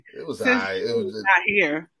was since alright. he's not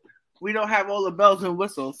here, we don't have all the bells and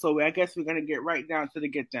whistles. So I guess we're gonna get right down to the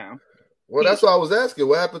get down. Well, that's why I was asking.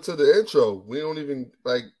 What happened to the intro? We don't even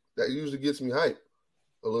like that. Usually gets me hyped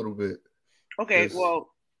a little bit. Okay, well,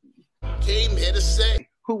 came here to say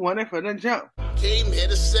who won it for the jump? Came here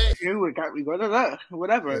to say we go to that.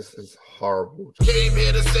 Whatever. This is horrible. Came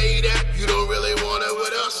here to say that you don't really want it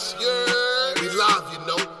with us. Yeah, we love you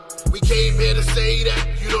know. We came here to say that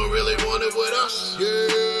you don't really want it with us.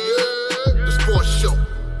 Yeah, the sports show.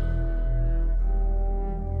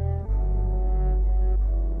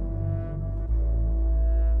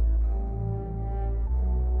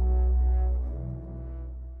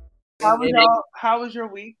 How was your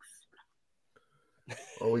weeks?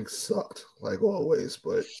 My week sucked, like always,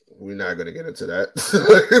 but we're not gonna get into that.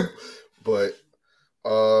 But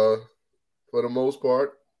for the most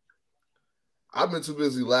part, I've been too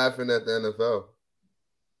busy laughing at the NFL.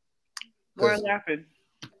 Why laughing?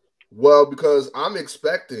 Well, because I'm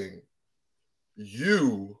expecting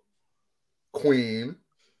you, Queen,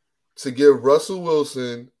 to give Russell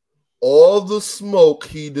Wilson all the smoke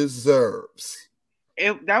he deserves.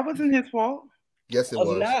 That wasn't his fault. Yes, it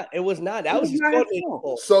was. It was not. That was his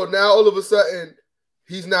fault. So now all of a sudden,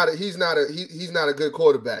 he's not a good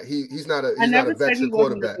quarterback. He's not a veteran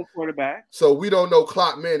quarterback. So we don't know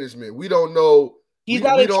clock management. We don't know. He's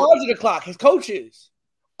not in charge of the clock. His coaches.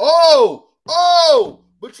 Oh!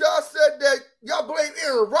 But y'all said that y'all blame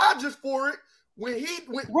Aaron Rodgers for it we're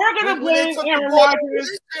gonna blame Aaron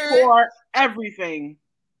Rodgers for everything.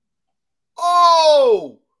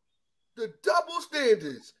 Oh, the double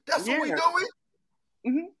standards. That's what we doing.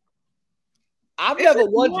 Mm-hmm. I've never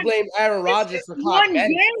once blamed Aaron Rodgers for clock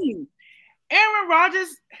management. Aaron Rodgers,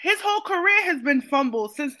 his whole career has been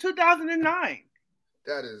fumbled since 2009.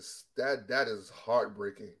 That is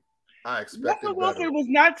heartbreaking. I expected Russell Wilson was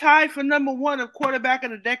not tied for number one of quarterback of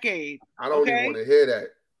the decade. I don't even want to hear that.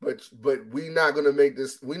 But we're not gonna make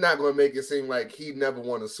this. We're not gonna make it seem like he never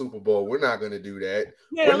won a Super Bowl. We're not gonna do that.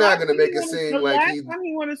 Yeah, we're not gonna make it seem like last time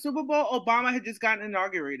he won a Super Bowl, Obama had just gotten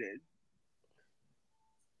inaugurated.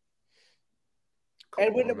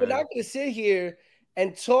 And we're not going to sit here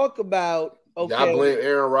and talk about y'all blame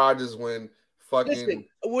Aaron Rodgers when fucking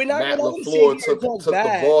we're not Matt LaFleur took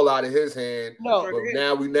the ball out of his hand. No, but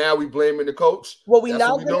now we blaming the coach. What we're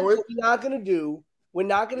not going to do. We're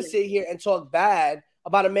not going to sit here and talk bad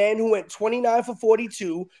about a man who went 29 for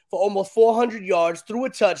 42 for almost 400 yards, threw a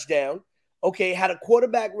touchdown. Okay, had a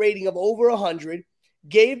quarterback rating of over 100,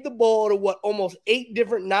 gave the ball to almost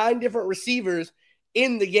 9 different receivers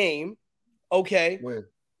in the game. Okay.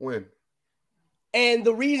 When? And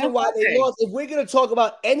the reason why they lost, if we're going to talk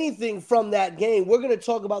about anything from that game, we're going to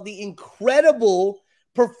talk about the incredible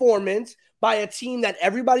performance by a team that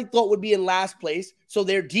everybody thought would be in last place. So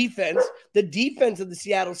their defense, the defense of the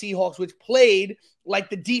Seattle Seahawks, which played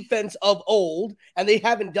like the defense of old, and they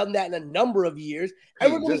haven't done that in a number of years.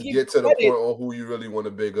 And we're going to get to the point on who you really want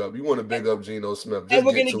to big up. You want to big up Geno Smith. Just and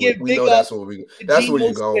we're going to give big up. That's where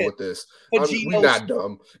you're going with this. We're not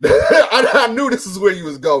dumb. I knew this is where you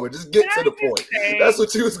was going. Just get to the point. That's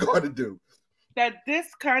what you was going to do. That this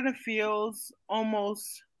kind of feels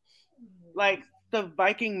almost like the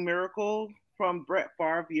Viking miracle from Brett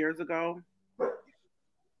Favre years ago.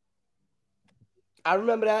 I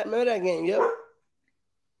remember that game. Yep.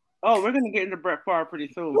 Oh, we're gonna get into Brett Favre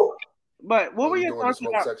pretty soon. But what were your thoughts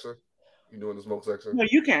about? You doing the smoke section? No,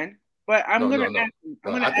 you can. But I'm gonna ask you.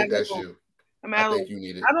 I think that's you. I think you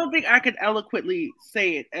need it. I don't think I could eloquently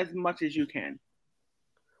say it as much as you can.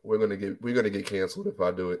 We're gonna get canceled if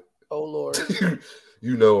I do it. Oh Lord.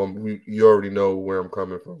 You already know where I'm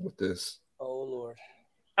coming from with this. Oh Lord.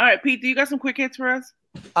 All right, Pete, do you got some quick hits for us?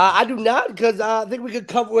 I do not, because I think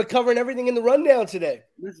we're covering everything in the rundown today.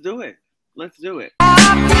 Let's do it.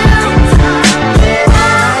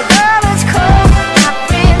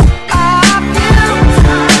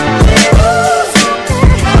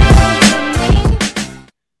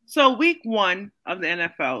 So week one of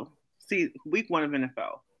NFL.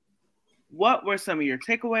 What were some of your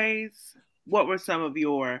takeaways? What were some of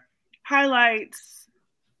your highlights?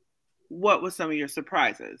 What were some of your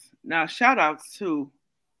surprises? Now, shout outs to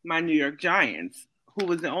my New York Giants, who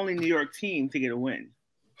was the only New York team to get a win.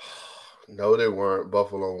 No, they weren't.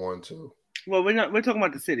 Buffalo won too. Well, we're talking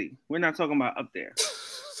about the city. We're not talking about up there.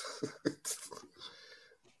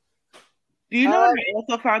 Do you know what I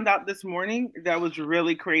also found out this morning that was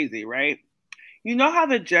really crazy, right? You know how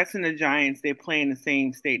the Jets and the Giants, they play in the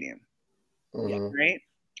same stadium, right?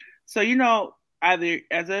 So, either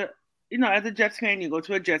as a Jets fan, you go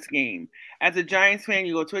to a Jets game. As a Giants fan,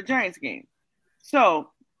 you go to a Giants game. So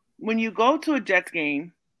when you go to a Jets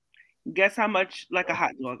game, Guess how much like a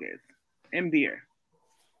hot dog is in beer?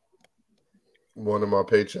 One of my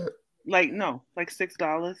paycheck. Like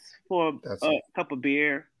 $6 for a cup of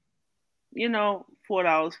beer. $4 for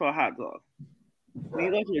a hot dog. When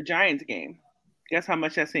you go to a Giants game, guess how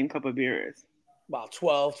much that same cup of beer is? About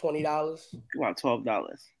 $20. About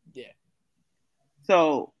 $12. Yeah.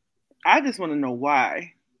 So I just want to know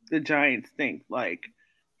why the Giants think like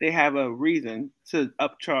they have a reason to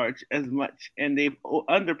upcharge as much, and they've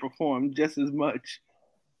underperformed just as much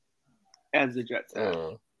as the Jets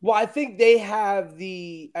have. Well, I think they have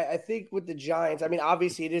I think with the Giants, I mean,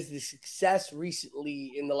 obviously it is the success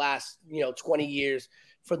recently in the last, 20 years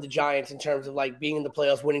for the Giants in terms of like being in the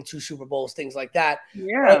playoffs, winning 2 Super Bowls, things like that.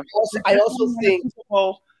 Yeah. I also think Super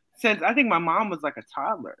Bowl since I think my mom was like a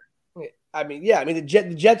toddler. I mean,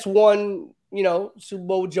 the Jets won, Super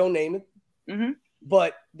Bowl with Joe Namath. Mm-hmm.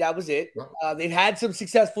 But that was it. They've had some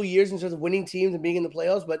successful years in terms of winning teams and being in the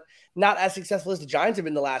playoffs, but not as successful as the Giants have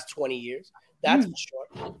been the last 20 years. That's for sure.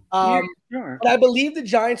 Sure. But I believe the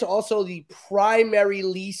Giants are also the primary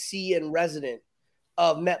leasee and resident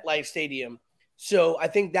of MetLife Stadium. So I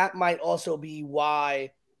think that might also be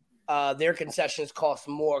why their concessions cost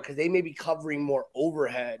more, because they may be covering more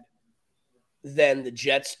overhead than the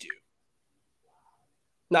Jets do.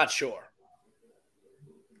 Not sure.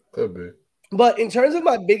 Could be. But in terms of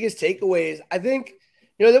my biggest takeaways, I think,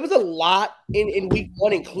 there was a lot in week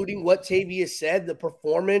 1, including what Tavia said, the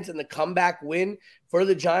performance and the comeback win for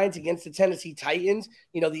the Giants against the Tennessee Titans.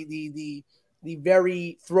 The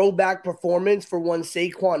very throwback performance for one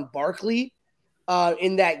Saquon Barkley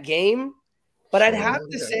in that game. But I'd have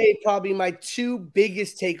to say probably my 2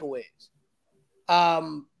 biggest takeaways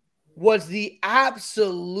was the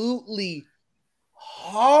absolutely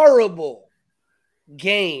horrible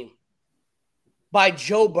game by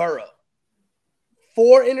Joe Burrow.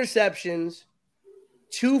 4 interceptions,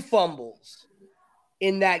 2 fumbles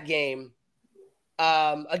in that game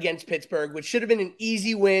against Pittsburgh, which should have been an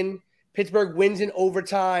easy win. Pittsburgh wins in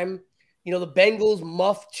overtime. The Bengals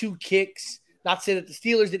muffed 2 kicks. Not to say that the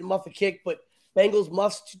Steelers didn't muff a kick, but Bengals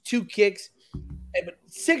muffed 2 kicks. But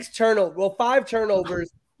 5 turnovers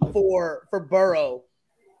for Burrow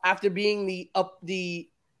after being the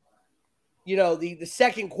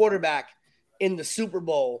second quarterback in the Super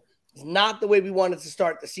Bowl. It's not the way we wanted to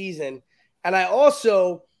start the season. And I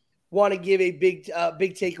also want to give a big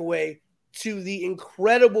takeaway to the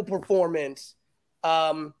incredible performance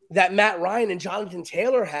that Matt Ryan and Jonathan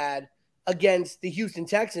Taylor had against the Houston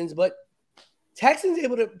Texans. But Texans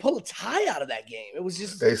able to pull a tie out of that game. It was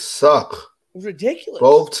just... They suck. It was ridiculous.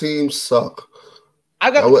 Both teams suck.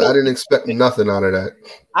 I didn't expect nothing out of that.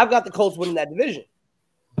 I've got the Colts winning that division.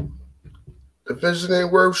 Division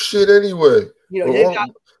ain't worth shit anyway.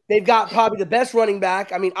 They've got probably the best running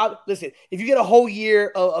back. I mean, listen, if you get a whole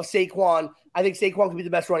year of Saquon, I think Saquon could be the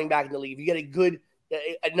best running back in the league. If you get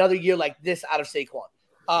another year like this out of Saquon.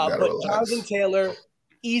 But Jonathan Taylor,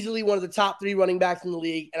 easily one of the top 3 running backs in the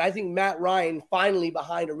league. And I think Matt Ryan, finally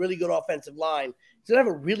behind a really good offensive line, he's going to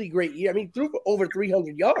have a really great year. I mean, he threw for over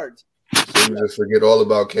 300 yards. So you just forget all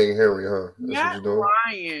about King Henry, huh? Matt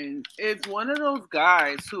Ryan is one of those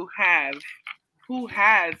guys who has,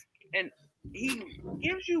 and he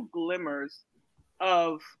gives you glimmers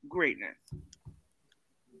of greatness.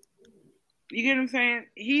 You get what I'm saying?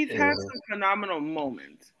 He's had some phenomenal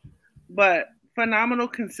moments, but phenomenal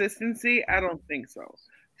consistency, I don't think so.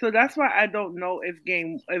 So that's why I don't know if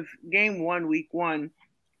game 1, week 1,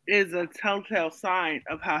 is a telltale sign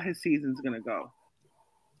of how his season's gonna go.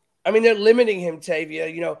 I mean, they're limiting him,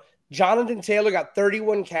 Tavia. Jonathan Taylor got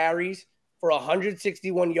 31 carries for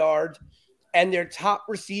 161 yards, and their top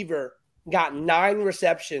receiver got 9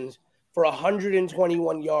 receptions for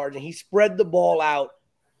 121 yards, and he spread the ball out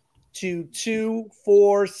to 2,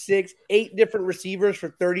 4, 6, 8 different receivers for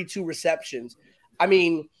 32 receptions. I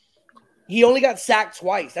mean, he only got sacked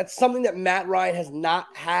twice. That's something that Matt Ryan has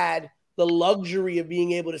not had the luxury of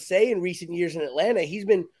being able to say in recent years in Atlanta. He's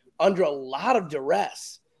been under a lot of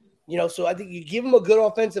duress. So I think you give him a good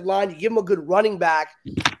offensive line, you give him a good running back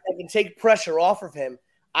that can take pressure off of him.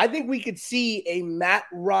 I think we could see a Matt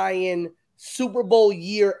Ryan Super Bowl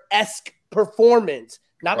year-esque performance.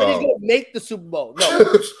 Not that he's going to make the Super Bowl.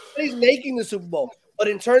 No, he's making the Super Bowl. But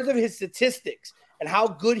in terms of his statistics and how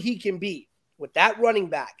good he can be with that running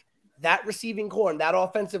back, that receiving core, and that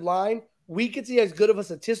offensive line, we could see as good of a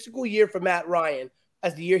statistical year for Matt Ryan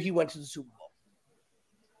as the year he went to the Super Bowl.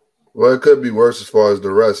 Well, it could be worse as far as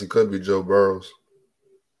the rest. He could be Joe Burrows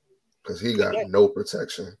because he got no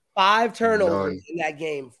protection. 5 turnovers in that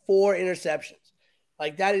game, 4 interceptions.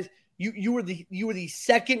 Like that is you were the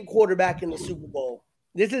second quarterback in the Super Bowl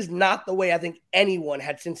This is not the way I think anyone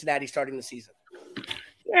had Cincinnati starting the season.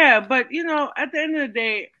 Yeah, but at the end of the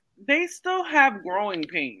day, they still have growing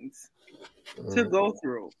pains to go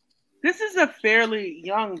through. This is a fairly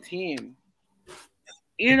young team.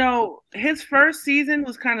 His first season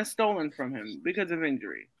was kind of stolen from him because of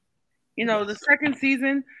injury. The second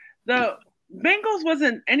season, the Bengals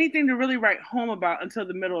wasn't anything to really write home about until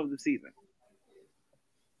the middle of the season.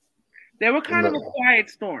 They were kind of a quiet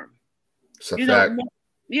storm. It's a fact.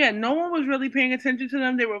 No one was really paying attention to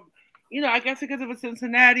them. They were, I guess because of a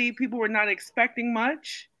Cincinnati, people were not expecting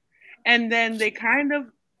much. And then they kind of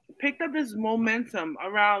picked up this momentum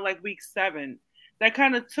around like week 7 that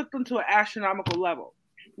kind of took them to an astronomical level.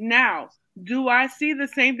 Now, do I see the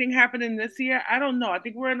same thing happening this year? I don't know. I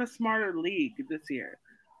think we're in a smarter league this year.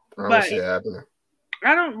 I don't see it happening.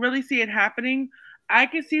 I don't really see it happening. I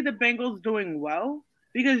can see the Bengals doing well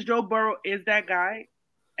because Joe Burrow is that guy,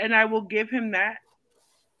 and I will give him that.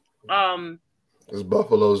 It's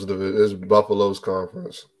Buffalo's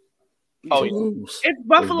conference. Oh, it's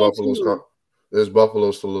Buffalo's to lose. It's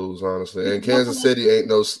Buffalo's to lose, honestly. And Kansas City ain't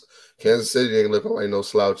looking like no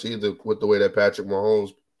slouch either with the way that Patrick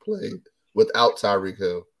Mahomes played without Tyreek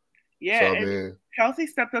Hill. Yeah, so, Kelsey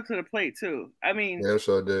stepped up to the plate too. I mean, yeah,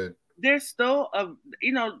 sure did. There's still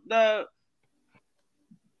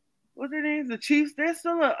what's their names? The Chiefs. They're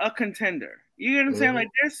still a contender. You get what I'm saying? Like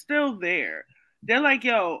they're still there. They're like,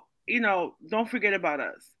 yo, don't forget about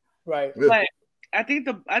us. Right. But I think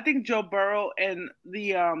Joe Burrow and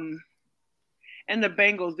the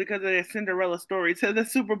Bengals, because of their Cinderella story to the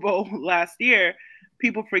Super Bowl last year,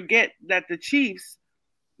 people forget that the Chiefs,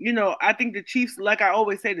 I think the Chiefs, like I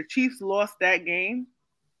always say, the Chiefs lost that game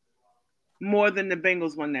more than the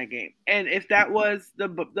Bengals won that game. And if that was the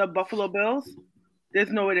Buffalo Bills, there's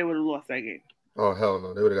no way they would have lost that game. Oh, hell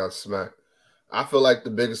no. They would have got smacked. I feel like the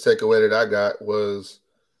biggest takeaway that I got was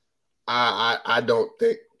I don't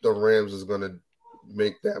think the Rams is going to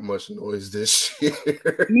make that much noise this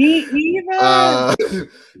year. Me either.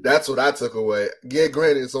 That's what I took away. Yeah,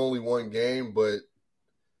 granted, it's only one game, but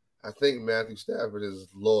I think Matthew Stafford is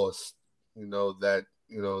lost. That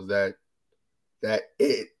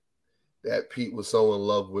Pete was so in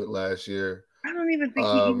love with last year. I don't even think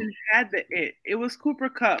he even had the it. It was Cooper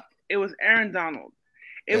Kupp. It was Aaron Donald.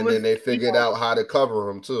 Then they figured out how to cover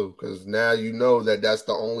him too, because now that's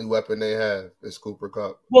the only weapon they have is Cooper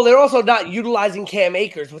Kupp. Well, they're also not utilizing Cam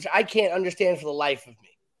Akers, which I can't understand for the life of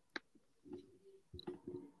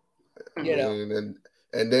me.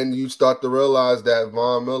 And then you start to realize that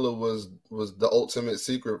Von Miller was the ultimate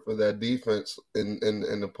secret for that defense in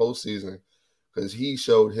the postseason, because he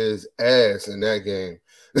showed his ass in that game.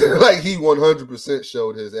 Like he 100%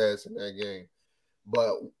 showed his ass in that game.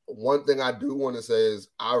 But one thing I do want to say is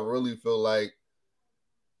I really feel like,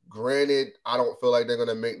 granted, I don't feel like they're going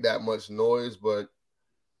to make that much noise, but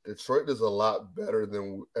Detroit is a lot better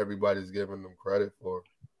than everybody's giving them credit for.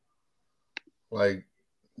 Like,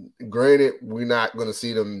 granted, we're not going to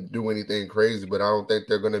see them do anything crazy, but I don't think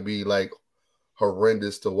they're going to be like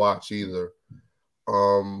horrendous to watch either.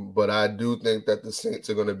 But I do think that the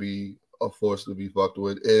Saints are going to be a force to be fucked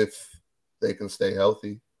with if they can stay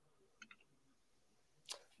healthy.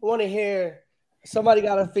 I want to hear somebody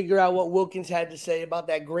got to figure out what Wilkins had to say about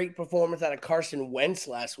that great performance out of Carson Wentz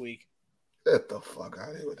last week. Get the fuck out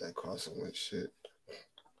of here with that Carson Wentz shit.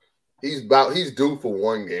 He's due for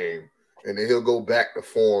one game, and then he'll go back to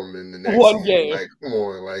form in the next one game. Like, come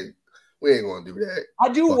on, like we ain't gonna do that. I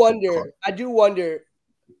do wonder.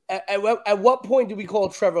 At what point do we call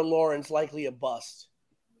Trevor Lawrence likely a bust?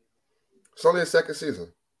 It's only his second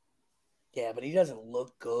season. Yeah, but he doesn't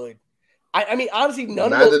look good. I mean, honestly,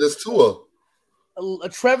 neither does Tua.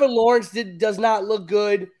 Trevor Lawrence does not look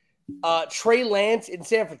good. Trey Lance in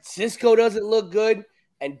San Francisco doesn't look good,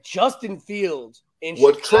 and Justin Fields in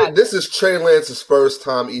Chicago. This is Trey Lance's first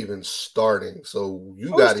time even starting, so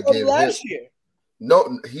you got to give last year. No,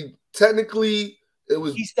 he technically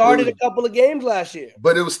he started a couple of games last year,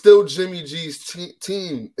 but it was still Jimmy G's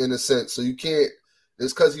team in a sense. So you can't.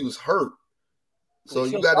 It's because he was hurt. So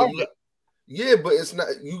you got to. Yeah, but it's not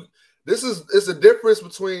you. It's a difference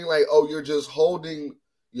between like, oh, you're holding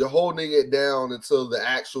it down until the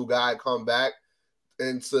actual guy come back,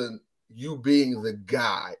 and to you being the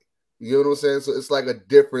guy. You know what I'm saying? So it's like a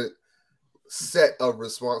different set of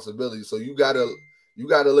responsibilities. So you gotta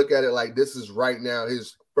look at it like this is right now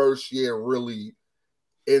his first year really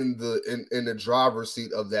in the driver's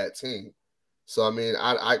seat of that team. So I mean,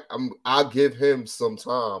 I'll give him some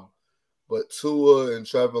time, but Tua and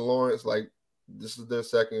Trevor Lawrence, like, this is their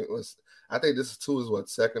second. I think this is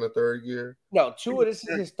Tua's second or third year? No, Tua, this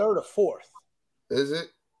is his third or fourth. Is it?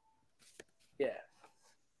 Yeah.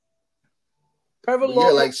 Trevor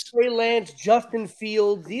Lawrence, Trey Lance, Justin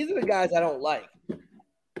Fields. These are the guys I don't like.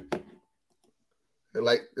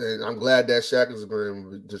 And I'm glad that Shaq is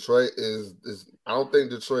agreeing. Detroit is. I don't think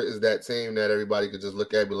Detroit is that team that everybody could just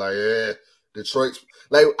look at and be like, yeah, Detroit's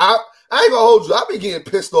like I ain't gonna hold you. I be getting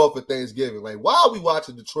pissed off at Thanksgiving. Like, why are we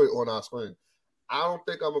watching Detroit on our screen? I don't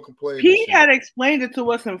think I'm gonna complain. Pete had explained it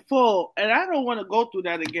to us in full, and I don't want to go through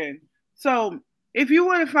that again. So if you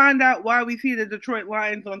want to find out why we see the Detroit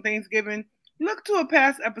Lions on Thanksgiving, look to a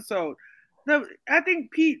past episode. I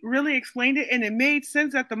think Pete really explained it, and it made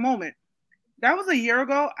sense at the moment. That was a year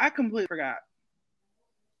ago. I completely forgot.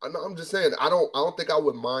 I'm just saying. I don't think I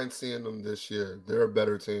would mind seeing them this year. They're a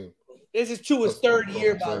better team. This is Tua's third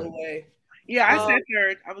year, by the way. Yeah, I said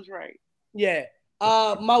third. I was right. Yeah.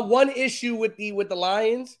 My one issue with the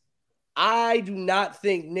Lions, I do not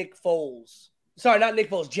think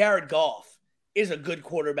Jared Goff is a good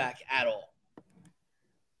quarterback at all.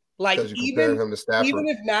 Like even if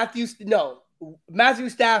Matthew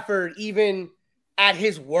Stafford, even at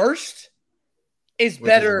his worst, is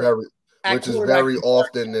better. Which is very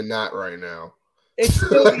often than not right now. It's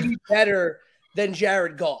still better than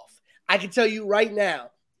Jared Goff. I can tell you right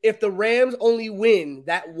now, if the Rams only win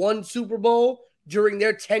that one Super Bowl during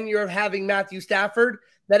their tenure of having Matthew Stafford,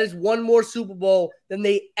 that is one more Super Bowl than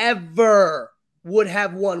they ever would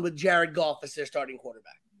have won with Jared Goff as their starting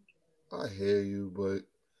quarterback. I hear you, but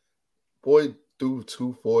boy threw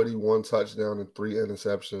 240, 1 touchdown, and 3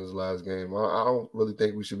 interceptions last game. I don't really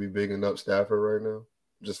think we should be bigging up Stafford right now.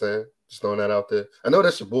 Just saying. Just throwing that out there. I know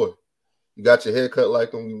that's your boy. You got your haircut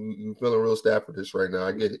like him. You feeling real Staffordish right now.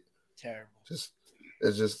 I get it. Terrible.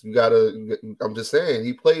 It's just you gotta. I'm just saying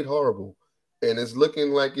he played horrible, and it's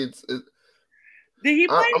looking like it's. Did he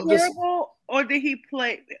play horrible, or did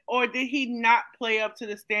he not play up to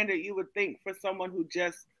the standard you would think for someone who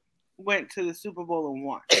just went to the Super Bowl and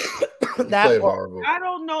won? He played horrible. I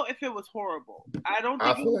don't know if it was horrible. I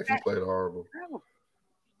feel like he played horrible.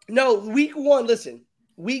 No, week one. Listen,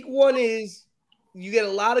 week one is you get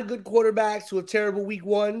a lot of good quarterbacks who have terrible week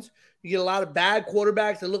ones. You get a lot of bad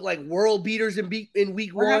quarterbacks that look like world beaters in week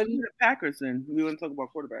one. The Packers, then we want to talk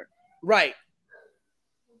about quarterback, right?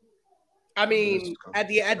 I mean, at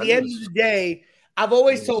the end of the day, I've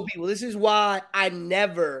always told people this is why I've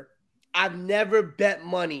never bet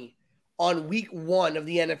money on week one of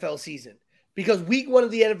the NFL season, because week one of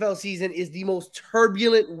the NFL season is the most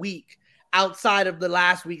turbulent week outside of the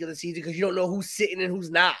last week of the season because you don't know who's sitting and who's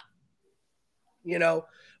not,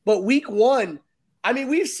 But week one, I mean,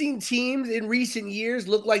 we've seen teams in recent years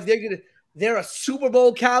look like they're a Super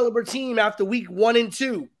Bowl caliber team after week 1 and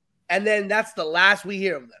 2, and then that's the last we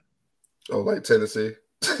hear of them. Oh, like Tennessee,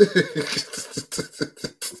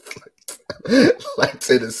 like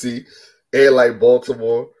Tennessee, and like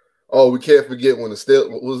Baltimore. Oh, we can't forget when was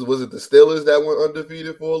it the Steelers that went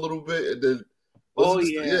undefeated for a little bit, and then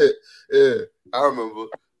yeah, I remember.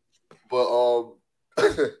 But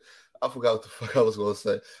I forgot what the fuck I was gonna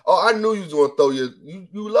say. Oh, I knew you was gonna throw you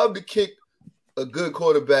love to kick a good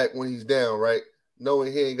quarterback when he's down, right?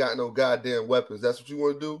 Knowing he ain't got no goddamn weapons. That's what you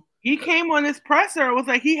want to do? He came on his presser. It was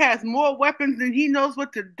like he has more weapons than he knows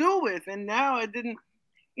what to do with, and now it didn't.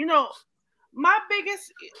 My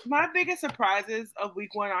biggest surprises of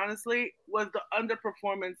week one, honestly, was the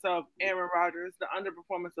underperformance of Aaron Rodgers, the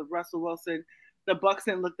underperformance of Russell Wilson. The Bucs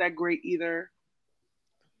didn't look that great either.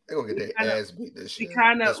 They're gonna get their ass beat this year.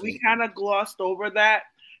 We kind of glossed over that.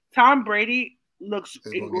 Tom Brady looks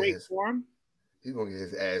in great form. He's gonna get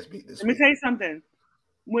his ass beat this week. Let me tell you something.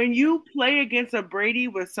 When you play against a Brady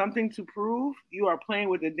with something to prove, you are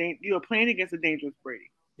playing against a dangerous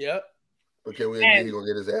Brady. Yep. But can we agree he's gonna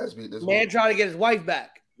get his ass beat this week? Man trying to get his wife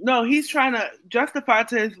back. No, he's trying to justify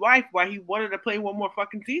to his wife why he wanted to play one more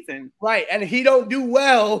fucking season. Right, and if he don't do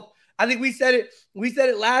well, I think we said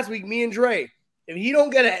it last week, me and Dre. If he don't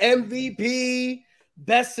get an MVP,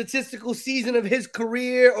 best statistical season of his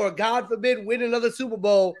career, or God forbid, win another Super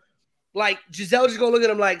Bowl, like Giselle just gonna look at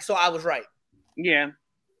him like, so I was right. Yeah.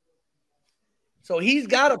 So he's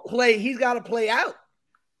gotta play. He's gotta play out.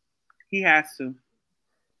 He has to.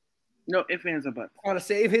 No ifs, ands, or buts. Trying to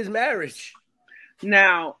save his marriage.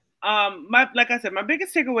 Now, like I said, my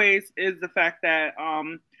biggest takeaways is the fact that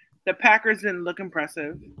the Packers didn't look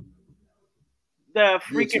impressive. You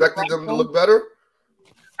expected them to look better?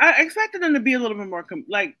 I expected them to be a little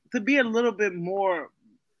bit more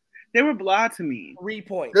they were blah to me. 3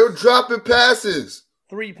 points. They were dropping passes.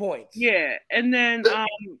 3 points. Yeah. And then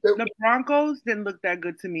the Broncos didn't look that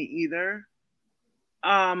good to me either.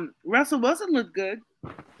 Russell Wilson looked good.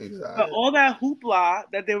 Exactly. But all that hoopla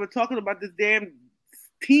that they were talking about this damn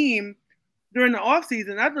team during the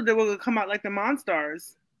offseason, I thought they were going to come out like the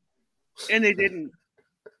Monstars. And they didn't.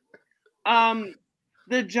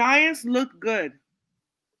 The Giants look good.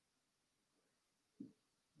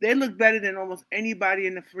 They look better than almost anybody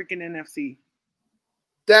in the freaking NFC.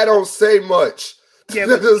 That don't say much. Yeah,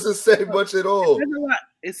 that doesn't say much at all.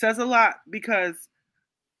 It says a lot because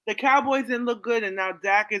the Cowboys didn't look good, and now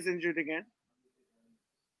Dak is injured again.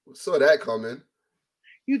 Saw that coming.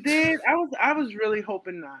 You did? I was really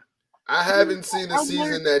hoping not. I haven't seen a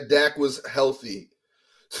season that Dak was healthy.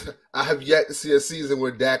 I have yet to see a season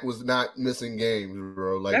where Dak was not missing games,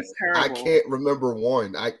 bro. Like, that's terrible. I can't remember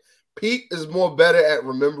one. Pete is more better at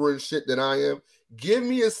remembering shit than I am. Give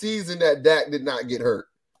me a season that Dak did not get hurt.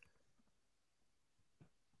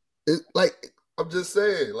 I'm just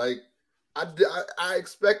saying, I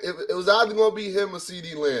expect it was either gonna be him or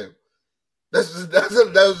CD Lamb. That's just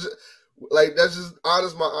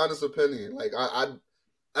my honest opinion.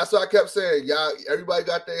 That's what I kept saying. Y'all, everybody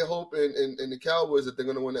got their hope in the Cowboys that they're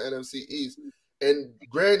gonna win the NFC East. And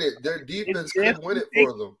granted, their defense could win it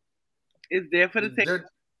for them. It's there for the take.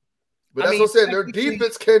 But that's what I'm saying. Their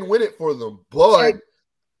defense can win it for them. But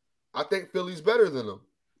I think Philly's better than them.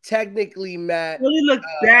 Technically, Matt. Philly looked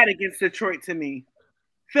bad against Detroit to me.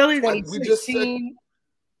 Philly, 2016.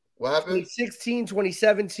 What happened? 2016,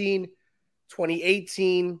 2017,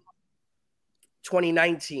 2018,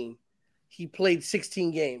 2019. He played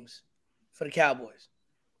 16 games for the Cowboys.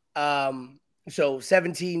 So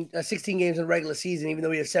 16 games in the regular season, even though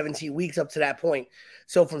we have 17 weeks up to that point.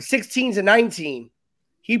 So from 16 to 19,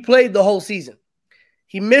 he played the whole season.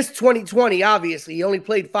 He missed 2020, obviously. He only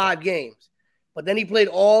played 5 games. But then he played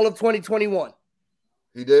all of 2021.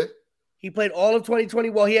 He did? He played all of 2020.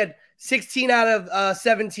 Well, he had 16 out of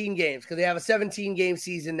 17 games because they have a 17-game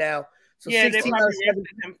season now. So yeah, they probably rested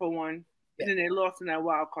him for one. Yeah. And then they lost in that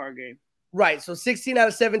wild card game. Right. So 16 out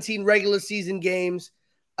of 17 regular season games.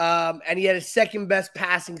 And he had his second best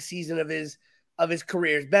passing season of his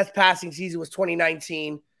career. His best passing season was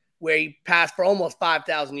 2019, where he passed for almost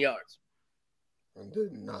 5,000 yards. And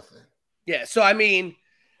did nothing. Yeah. So, I mean,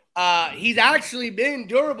 he's actually been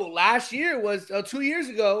durable. Last year was 2 years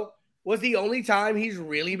ago was the only time he's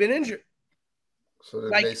really been injured. So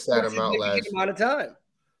they sat him out last amount of time.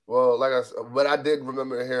 Well, but I did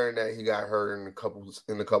remember hearing that he got hurt in a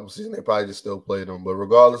couple seasons. They probably just still played him. But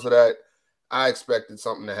regardless of that, I expected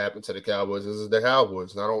something to happen to the Cowboys. This is the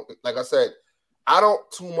Cowboys. And I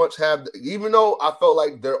don't too much have, even though I felt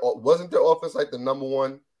like their offense like the number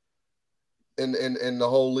one in the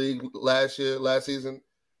whole league last season.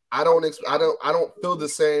 I don't feel the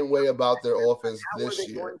same way about their offense this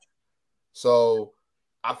year. So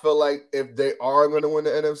I feel like if they are going to win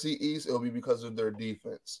the NFC East, it'll be because of their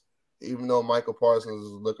defense. Even though Michael Parsons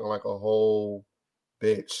is looking like a whole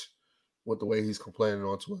bitch with the way he's complaining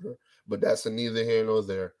on Twitter. But that's neither here nor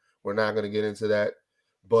there. We're not going to get into that.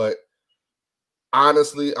 But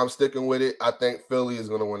honestly, I'm sticking with it. I think Philly is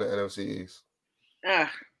going to win the NFC East.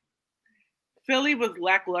 Philly was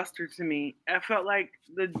lackluster to me. I felt like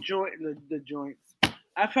the joints.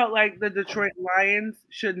 I felt like the Detroit Lions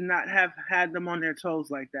should not have had them on their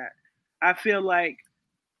toes like that. I feel like,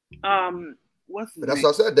 that's what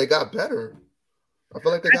I said. They got better. I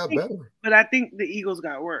feel like they got better. But I think the Eagles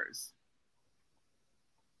got worse.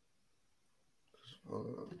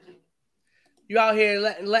 You out here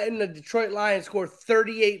letting the Detroit Lions score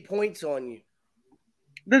 38 points on you.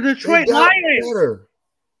 The Detroit Lions. Better.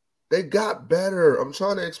 They got better. I'm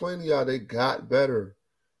trying to explain to y'all. They got better.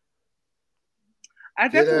 I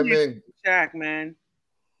definitely agree with Shaq, man.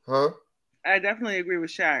 Huh? I definitely agree with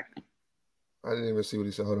Shaq. I didn't even see what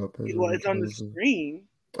he said. Hold up. Well, it's on the screen.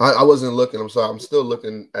 I wasn't looking. I'm sorry. I'm still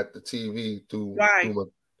looking at the TV through. Right.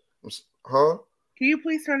 Huh? Can you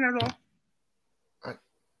please turn that off?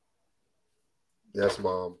 Yes,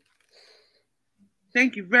 Mom.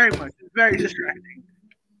 Thank you very much. It's very distracting.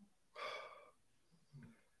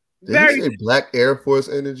 Did you say Black Air Force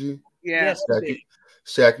Energy? Yeah.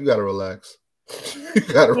 Shaq, you gotta relax. You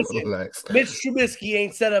gotta relax. Mitch Trubisky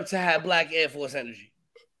ain't set up to have Black Air Force Energy.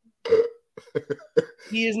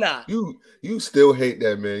 He is not. You still hate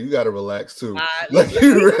that man. You gotta relax too. You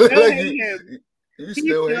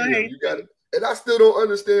still hate him. You gotta, and I still don't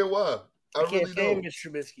understand why. I can't really don't. Mitch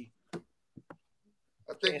Trubisky.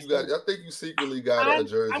 I think you secretly got a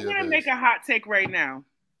jersey. I'm gonna make a hot take right now.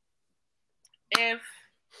 If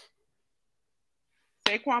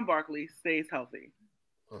Saquon Barkley stays healthy,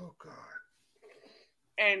 oh God,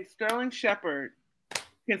 and Sterling Shepard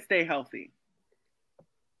can stay healthy,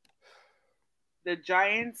 the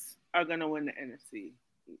Giants are gonna win the NFC.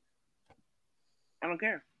 I don't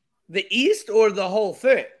care. The East or the whole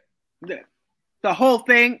thing? The whole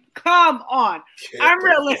thing. Come on, I'm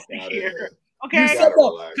realistic here. Okay. You said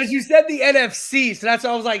because you said the NFC, so that's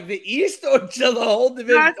why I was like the East or the whole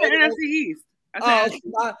division. No, I said NFC East. I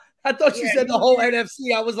thought you said the whole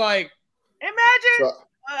NFC. I was like, imagine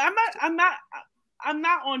I'm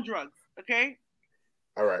not on drugs. Okay.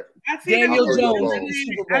 All right. Daniel Jones.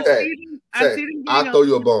 I'll throw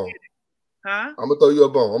you a bone. Huh? I'm gonna throw you a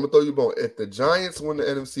bone. If the Giants win the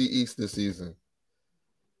NFC East this season,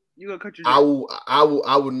 you gonna cut your. I will.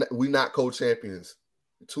 We not co-champions.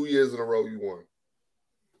 2 years in a row, you won.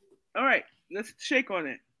 All right, let's shake on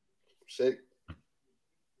it. Shake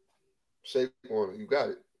on it. You got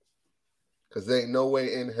it. Because there ain't no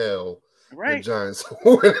way in hell the Giants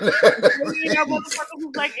win that.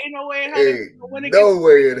 Who's like, ain't no way in hell. No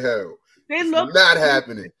way in hell. They look not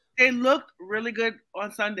happening. They looked really good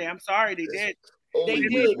on Sunday. I'm sorry, they did. They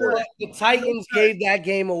did. The Titans gave that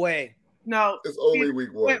game away. No, it's only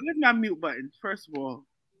week 1. Wait, where's my mute button? First of all,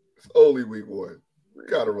 it's only week 1.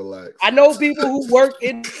 Gotta relax. I know people who work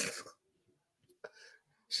in.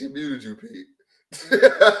 She muted you, Pete.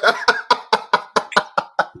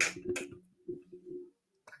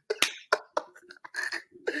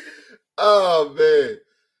 Oh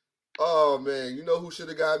man. You know who should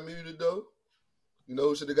have got muted though? You know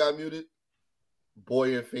who should have got muted?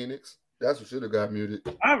 Boy in Phoenix. That's who should have got muted.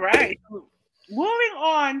 All right. Moving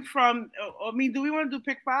on from. Do we want to do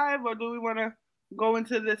pick 5 or do we want to go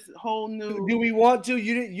into this whole new? Do we want to?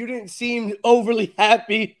 You didn't seem overly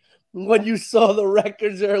happy when you saw the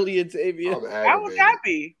records earlier, Tavia. I was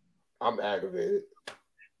happy. I'm aggravated.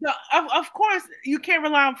 No, of course you can't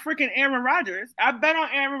rely on freaking Aaron Rodgers. I bet on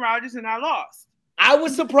Aaron Rodgers and I lost. I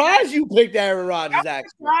was surprised you picked Aaron Rodgers. I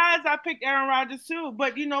was surprised I picked Aaron Rodgers too.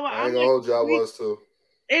 But you know what? I ain't gonna hold you. I was too.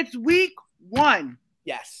 It's week 1.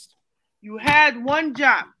 Yes. You had one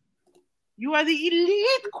job. You are the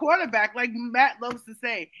elite quarterback, like Matt loves to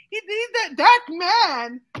say. He's that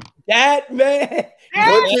man. That man.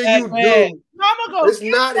 What can you do? It's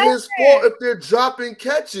not his fault if they're dropping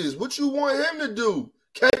catches. What you want him to do?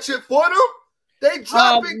 Catch it for them? They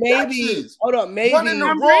dropping catches. Hold on, maybe. Running the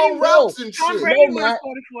wrong routes and shit.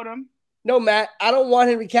 No, Matt. I don't want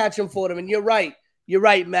him to catch him for them. And you're right. You're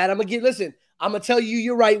right, Matt. I'm gonna tell you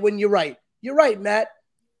you're right when you're right. You're right, Matt.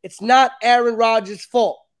 It's not Aaron Rodgers'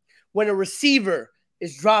 fault when a receiver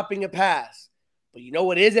is dropping a pass. But you know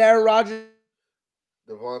what is Aaron Rodgers?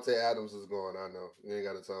 Davante Adams is gone. I know. You ain't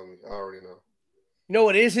got to tell me. I already know. You know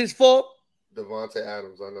what is his fault? Davante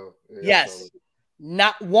Adams. I know. Yes.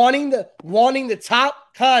 Not wanting the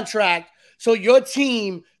top contract so your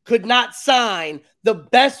team could not sign the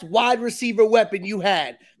best wide receiver weapon you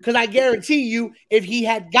had. Because I guarantee you, if he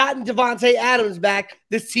had gotten Davante Adams back,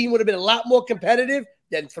 this team would have been a lot more competitive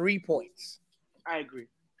than 3 points. I agree.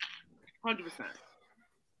 100%.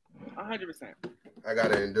 100%. I got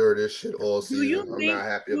to endure this shit all season. I'm not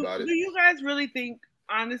happy about it. Do you guys really think,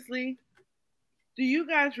 honestly,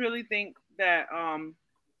 that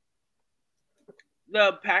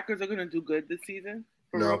the Packers are going to do good this season?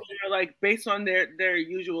 No. Like, based on their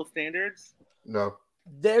usual standards? No.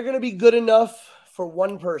 They're going to be good enough for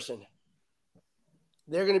one person.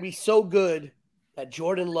 They're going to be so good that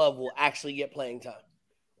Jordan Love will actually get playing time.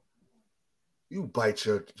 You bite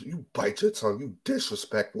your tongue, you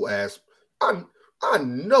disrespectful ass. I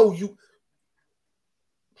know you.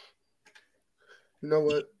 You know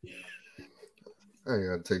what? I ain't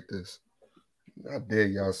gotta take this. How dare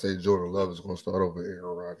y'all say Jordan Love is gonna start over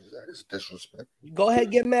Aaron Rodgers? That is disrespectful. Go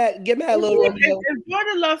ahead, get mad, little Romeo. If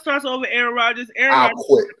Jordan Love starts over Aaron Rodgers, I'll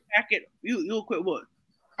quit. You'll quit what?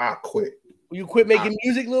 I'll quit. You quit making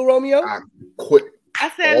music, little Romeo? I quit. I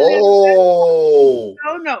said, no.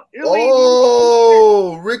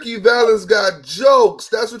 Oh, Ricky Valens got jokes.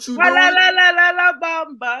 That's what you doing?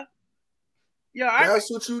 That's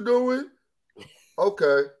what you doing? Okay.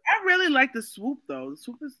 I really like the swoop, though. The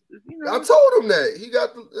swoop is, I told him that. He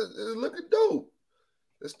got it's looking dope.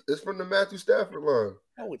 It's from the Matthew Stafford line.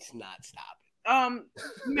 No, it's not. Stop it.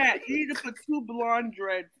 Matt, you need to put 2 blonde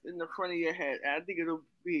dreads in the front of your head. I think it'll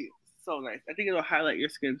be so nice. I think it'll highlight your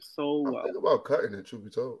skin so well. I'm thinking about cutting it, truth be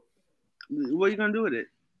told. What are you gonna do with it?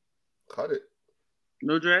 Cut it.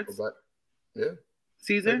 No dreads? Yeah.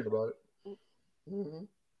 Caesar? Thinking about it. Mm-hmm.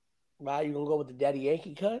 Wow, you gonna go with the Daddy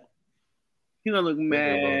Yankee cut? You gonna look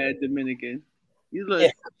mad Dominican. You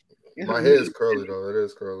look. Yeah. My hair is curly though. It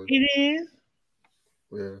is curly. It is.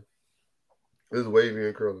 Yeah. It's wavy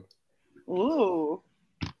and curly. Ooh.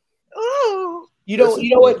 You know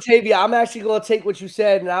what, Tavia? I'm actually gonna take what you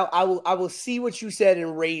said, and I will see what you said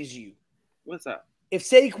and raise you. What's up? If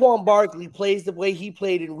Saquon Barkley plays the way he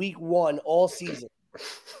played in week 1 all season,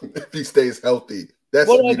 if he stays healthy, that's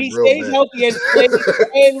if he stays healthy and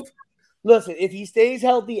Listen, if he stays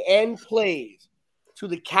healthy and plays to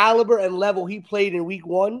the caliber and level he played in week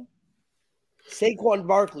 1, Saquon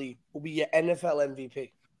Barkley will be your NFL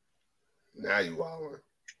MVP. Now you wilding.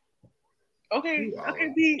 Okay,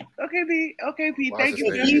 B. Thank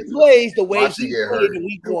you. If he plays the way he played in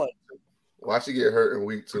week 1. Watch you get hurt in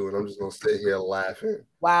week 2, and I'm just gonna sit here laughing.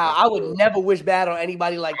 Wow, I would never wish bad on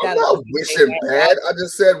anybody like that. I'm not wishing bad. I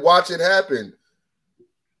just said watch it happen.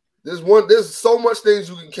 There's so much things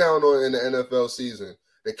you can count on in the NFL season.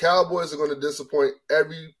 The Cowboys are going to disappoint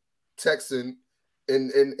every Texan in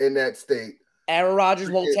that state. Aaron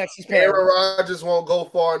Rodgers won't text his parents. Aaron Rodgers won't go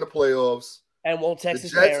far in the playoffs. And won't text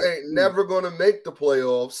his parents. parents. The Jets ain't never going to make the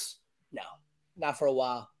playoffs. No, not for a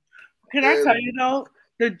while. Can I tell you, though?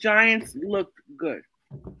 The Giants looked good.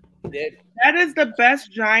 They did. That is the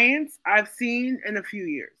best Giants I've seen in a few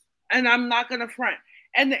years. And I'm not going to front.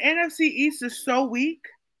 And the NFC East is so weak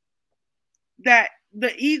that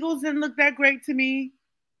the Eagles didn't look that great to me.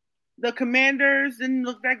 The Commanders didn't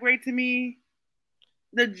look that great to me.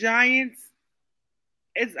 The Giants,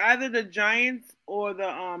 it's either the Giants or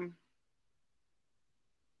them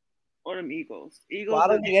Eagles. Well, I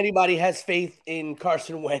don't think anybody has faith in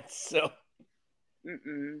Carson Wentz, so.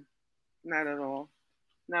 Not at all.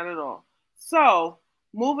 Not at all. So,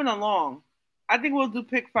 moving along, I think we'll do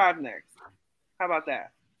pick 5 next. How about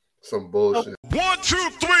that? Some bullshit. 1, 2,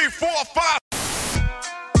 3, 4, 5.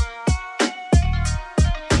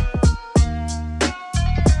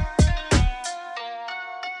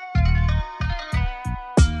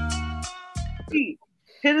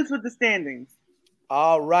 Hit us with the standings.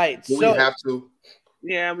 All right. Do we have to?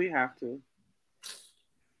 Yeah, we have to.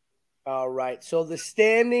 All right. So the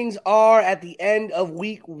standings are at the end of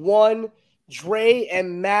week 1. Dre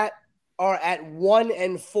and Matt are at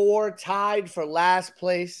 1-4, tied for last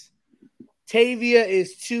place. Tavia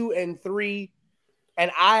is 2-3,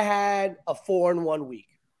 and I had a 4-1 week.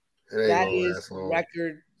 That is the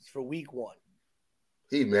record for week 1.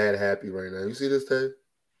 He mad happy right now. You see this, Tay?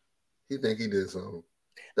 He think he did something.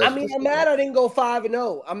 I'm mad I didn't go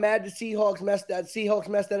 5-0. I'm mad the Seahawks messed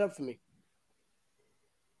that up for me.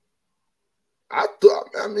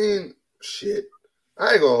 Shit.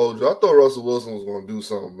 I ain't gonna hold you. I thought Russell Wilson was gonna do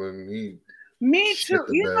something, and me too.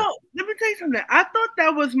 You know, let me tell you something. I thought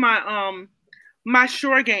that was my my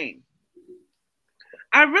sure game.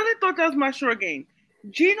 I really thought that was my sure game.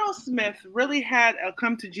 Geno Smith really had a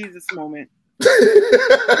come to Jesus moment.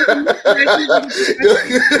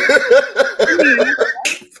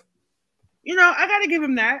 You know, I gotta give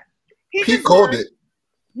him that. He called it.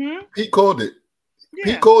 He called it.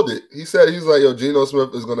 Yeah. He called it. He said, he's like, yo, Geno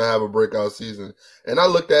Smith is going to have a breakout season. And I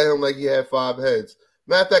looked at him like he had 5 heads.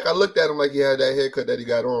 Matter of fact, I looked at him like he had that haircut that he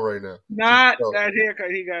got on right now. Not that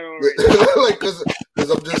haircut he got on right now. Like, because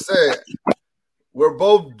I'm just saying, we're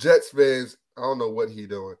both Jets fans. I don't know what he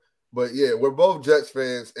doing. But, yeah, we're both Jets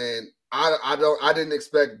fans. And I didn't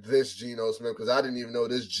expect this Geno Smith because I didn't even know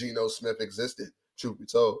this Geno Smith existed, truth be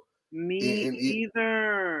told. Me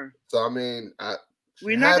either. So, I mean,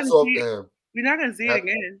 we're not going to see it. We're not gonna see it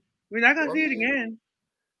again. We're not gonna see it again.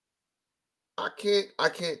 I can't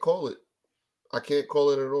call it. I can't call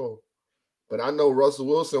it at all. But I know Russell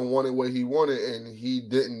Wilson wanted what he wanted, and he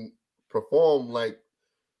didn't perform like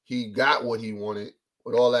he got what he wanted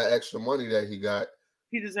with all that extra money that he got.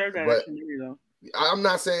 He deserved that extra money, though. I'm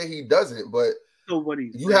not saying he doesn't, but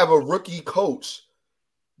you have a rookie coach.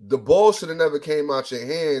 The ball should have never came out your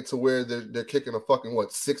hand to where they're kicking a fucking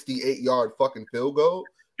 68-yard fucking field goal.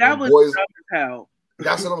 That was dumb as hell.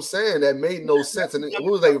 That's what I'm saying. That made no sense. And it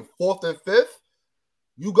was like 4th and 5th.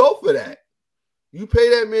 You go for that. You pay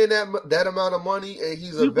that man that amount of money, and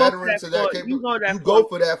he's a veteran to that capability. You go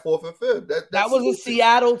for that 4th and 5th. That was a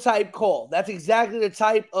Seattle type call. That's exactly the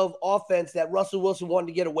type of offense that Russell Wilson wanted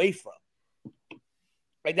to get away from.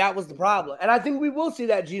 Like, that was the problem. And I think we will see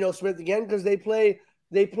that Geno Smith again because they play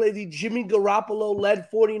the Jimmy Garoppolo-led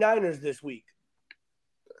 49ers this week.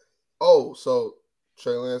 Oh, so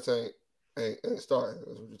Trey Lance ain't starting.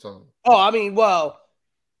 That's what you're talking about. Oh, I mean, well,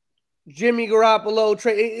 Jimmy Garoppolo,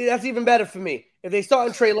 Trey, that's even better for me. If they start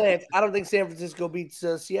in Trey Lance, I don't think San Francisco beats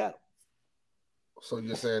Seattle. So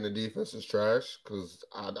you're saying the defense is trash? Because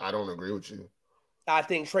I don't agree with you. I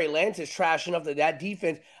think Trey Lance is trash enough that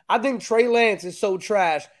defense. I think Trey Lance is so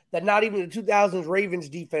trash that not even the 2000s Ravens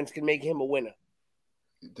defense can make him a winner.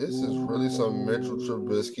 This is really some Mitchell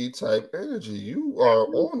Trubisky type energy. You are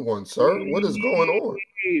on one, sir. What is going on?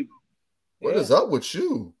 What is up with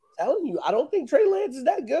you? I'm telling you, I don't think Trey Lance is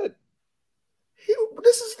that good.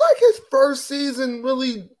 This is like his first season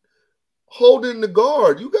really holding the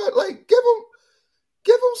guard. You got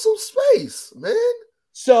give him some space, man.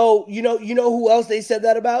 So you know who else they said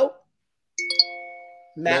that about?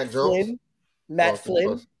 Matt Flynn. Matt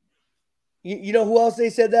Flynn. You know who else they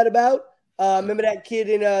said that about? Remember that kid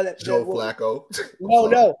in Joe Flacco?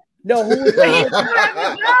 No. Who was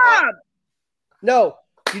that? No.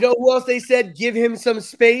 You know who else they said give him some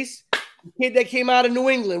space? The kid that came out of New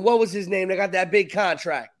England. What was his name? They got that big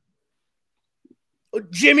contract.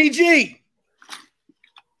 Jimmy G.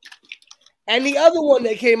 And the other one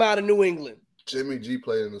that came out of New England. Jimmy G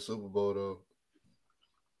played in the Super Bowl though.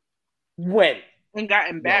 When? And got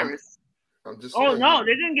embarrassed. I'm just saying, no,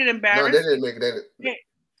 they didn't get embarrassed. No, they didn't make it. They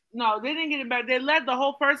didn't get embarrassed. They led the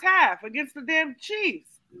whole first half against the damn Chiefs.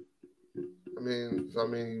 I mean,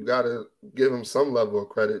 you gotta give him some level of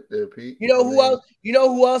credit there, Pete. You know who else? You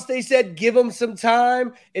know who else they said give him some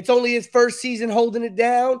time? It's only his first season holding it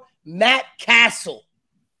down. Matt Castle.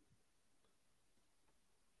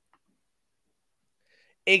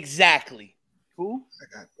 Exactly. Who?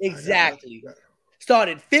 Exactly.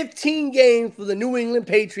 Started 15 games for the New England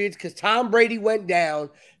Patriots because Tom Brady went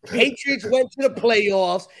down. Patriots went to the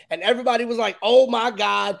playoffs, and everybody was like, "Oh my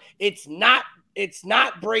God, it's not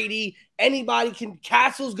Brady.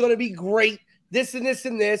 Castle's gonna be great. This and this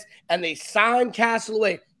and this." And they signed Castle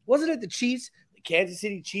away. Wasn't it the Chiefs, the Kansas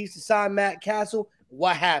City Chiefs, to sign Matt Castle?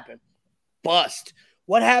 What happened? Bust.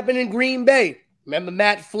 What happened in Green Bay? Remember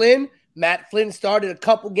Matt Flynn? Matt Flynn started a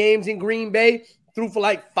couple games in Green Bay, threw for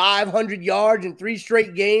like 500 yards in 3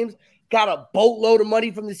 straight games, got a boatload of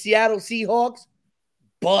money from the Seattle Seahawks.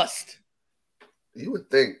 Bust. You would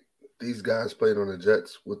think these guys played on the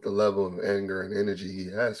Jets with the level of anger and energy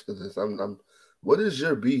he has, because what is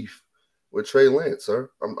your beef with Trey Lance,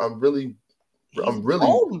 sir? I'm really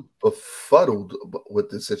befuddled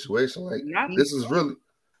with this situation. Like, this is really,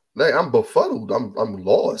 like, I'm befuddled. I'm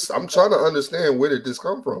lost. I'm trying to understand, where did this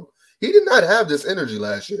come from? He did not have this energy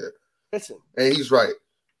last year. Listen, and he's right.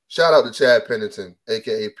 Shout out to Chad Pennington,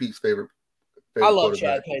 aka Pete's favorite I love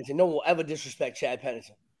Chad Pennington. No one will ever disrespect Chad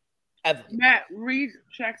Pennington. Ever. Matt, read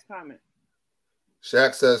Shaq's comment.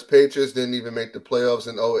 Shaq says Patriots didn't even make the playoffs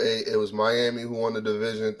in 2008. It was Miami who won the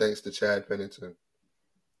division thanks to Chad Pennington.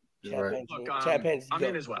 Chad Pennington. I'm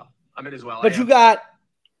in as well. But you got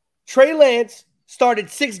Trey Lance started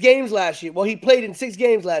 6 games last year. Well, he played in 6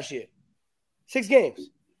 games last year. 6 games.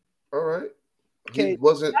 All right. Okay. He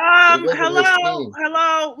wasn't.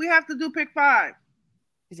 Hello. We have to do pick 5.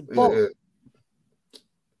 He's a bum. Yeah.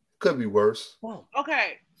 Could be worse. Wow.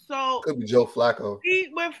 Okay, so could be Joe Flacco.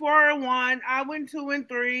 Pete went 4-1. I went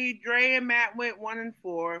 2-3. Dre and Matt went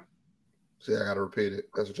 1-4. See, I gotta repeat it.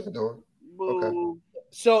 That's what you're doing. Boo. Okay.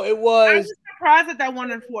 So it was. I was surprised at that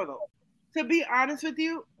 1-4 though. To be honest with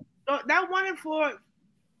you, that 1-4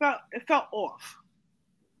 felt off.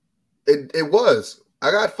 It was.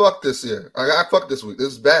 I got fucked this year. I got fucked this week.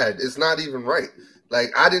 This is bad. It's not even right. Like,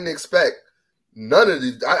 I didn't expect none of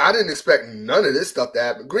these. I didn't expect none of this stuff to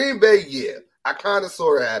happen. Green Bay, yeah. I kind of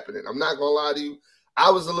saw it happening. I'm not going to lie to you. I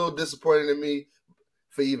was a little disappointed in me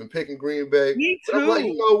for even picking Green Bay. Me too. But I'm like,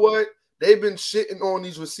 you know what? They've been shitting on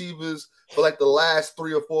these receivers for like the last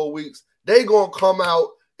 3 or 4 weeks. They going to come out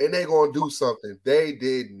and they going to do something. They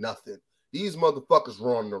did nothing. These motherfuckers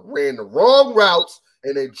ran the wrong routes,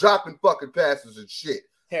 and they dropping fucking passes and shit.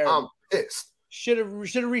 Terrible. I'm pissed. Should have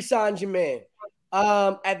re-signed your man.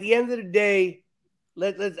 At the end of the day,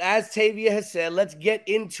 let's, as Tavia has said, let's get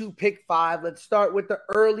into pick 5. Let's start with the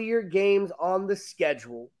earlier games on the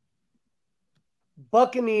schedule.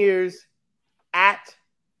 Buccaneers at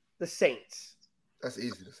the Saints. That's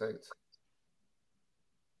easy. The Saints.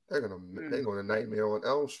 They're gonna nightmare on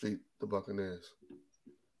Elm Street. The Buccaneers.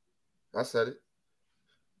 I said it.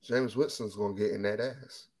 James Winston's gonna get in that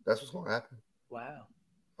ass. That's what's gonna happen. Wow.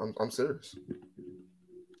 I'm serious.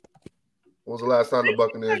 When was the last time the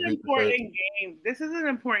Buccaneers beat the Saints? This is an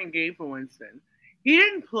important game for Winston. He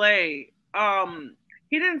didn't play.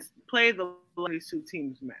 He didn't play the these 2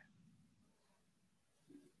 teams met.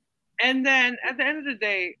 And then at the end of the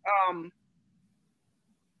day,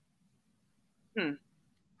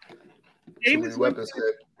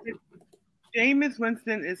 Jameis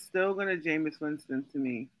Winston is still going to Jameis Winston to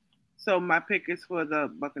me. So my pick is for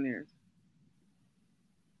the Buccaneers.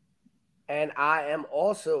 And I am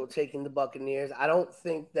also taking the Buccaneers. I don't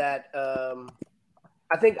think that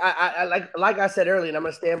I think I like I said earlier, and I'm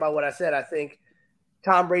going to stand by what I said. I think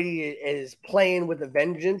Tom Brady is playing with a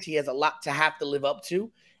vengeance. He has a lot to have to live up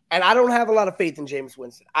to. And I don't have a lot of faith in Jameis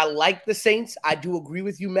Winston. I like the Saints. I do agree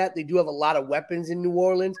with you, Matt. They do have a lot of weapons in New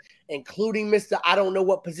Orleans, including Mr. I don't know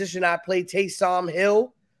what position I play, Taysom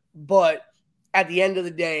Hill. But at the end of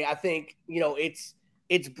the day, I think, it's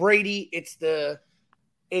Brady. It's the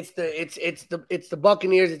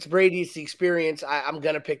Buccaneers. It's Brady. It's the experience. I'm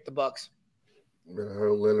gonna pick the Bucs. Better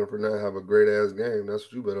hope Leonard Fournette have a great ass game. That's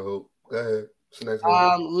what you better hope. Go ahead. What's the next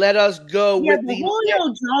game? Let us go with the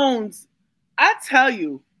Julio Jones. I tell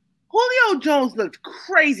you, Julio Jones looked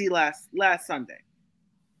crazy last Sunday.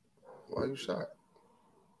 Why are you shocked?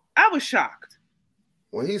 I was shocked.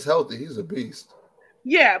 When he's healthy, he's a beast.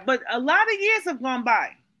 Yeah, but a lot of years have gone by.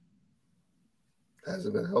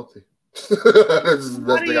 Hasn't been healthy. That's the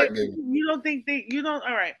best thing I gave you. You don't think you don't?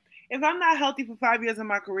 All right. If I'm not healthy for 5 years in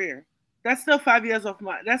my career, that's still 5 years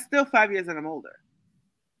that's still 5 years and I'm older.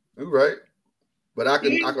 You're right. But I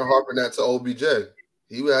can harken that to OBJ.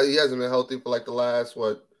 He hasn't been healthy for like the last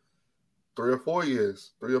 3 or 4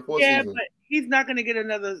 years, 3 or 4 seasons. But he's not going to get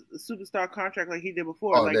another superstar contract like he did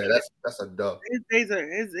before. Oh, yeah, that's a dub.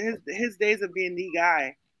 His days of being the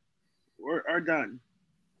guy are done.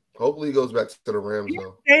 Hopefully he goes back to the Rams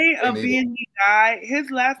though. His day of being the guy.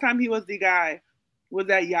 His last time he was the guy was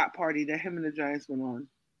that yacht party that him and the Giants went on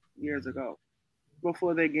years ago,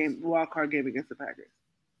 before their wild card game against the Packers.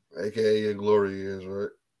 AKA your glory years, right?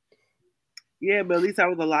 Yeah, but at least I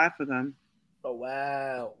was alive for them. Oh,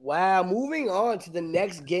 wow. Moving on to the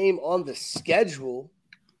next game on the schedule.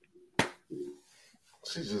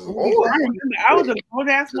 She's just I was a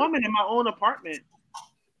grown-ass woman in my own apartment.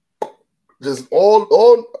 Just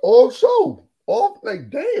all show. All like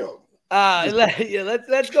damn.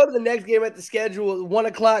 Let's go to the next game at the schedule.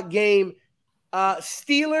 1:00 game.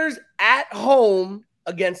 Steelers at home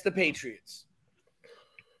against the Patriots.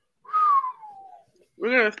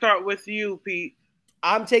 We're gonna start with you, Pete.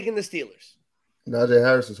 I'm taking the Steelers. Najee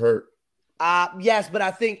Harris is hurt. Yes, but I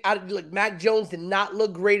think Mac Jones did not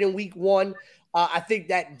look great in week 1. I think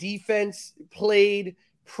that defense played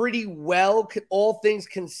pretty well, all things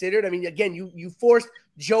considered. I mean, again, you forced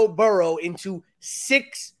Joe Burrow into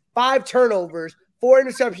 5 turnovers, 4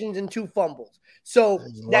 interceptions, and 2 fumbles. So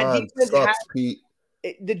that defense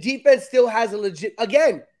the defense still has a legit.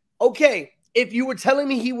 Again, okay, if you were telling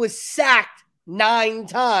me he was sacked 9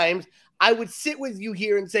 times, I would sit with you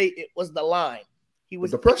here and say it was the line. He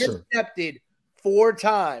was intercepted 4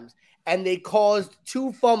 times, and they caused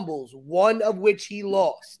 2 fumbles, one of which he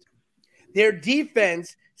lost. Their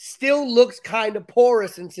defense still looks kind of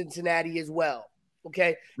porous in Cincinnati as well.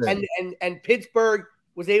 Okay. Yeah. And Pittsburgh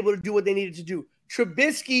was able to do what they needed to do.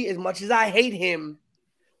 Trubisky, as much as I hate him,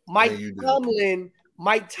 Mike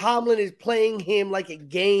Tomlin is playing him like a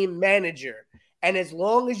game manager. And as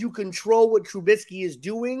long as you control what Trubisky is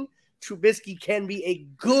doing, Trubisky can be a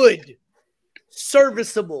good,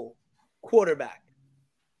 serviceable quarterback.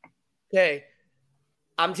 Okay.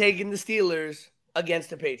 I'm taking the Steelers against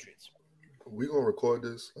the Patriots. We gonna record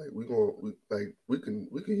this. We can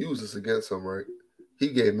use this against him, right? He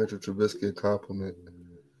gave Mitchell Trubisky a compliment.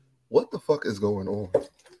 What the fuck is going on?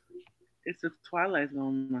 It's a twilight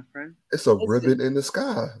zone, my friend. It's a ribbon in the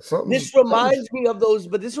sky. This reminds me of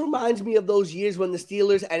those years when the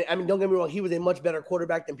Steelers, and I mean, don't get me wrong, he was a much better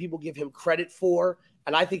quarterback than people give him credit for,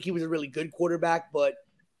 and I think he was a really good quarterback. But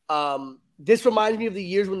this reminds me of the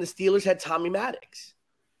years when the Steelers had Tommy Maddox,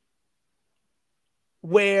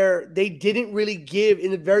 where they didn't really give, in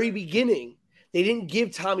the very beginning, they didn't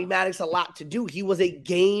give Tommy Maddox a lot to do. He was a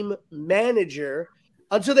game manager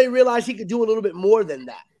until they realized he could do a little bit more than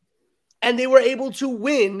that. And they were able to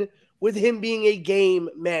win with him being a game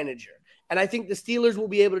manager. And I think the Steelers will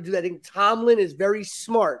be able to do that. I think Tomlin is very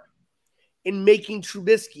smart in making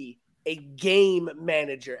Trubisky a game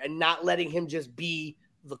manager and not letting him just be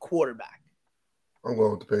the quarterback. I'm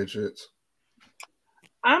going with the Patriots.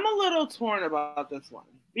 I'm a little torn about this one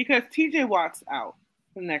because TJ Watt's out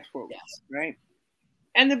the next 4 weeks, right?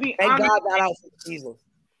 And to be honest, God got out for the season.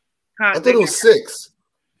 I thought it was 6.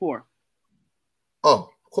 4. Oh,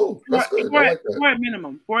 cool. That's good. I like that. 4 at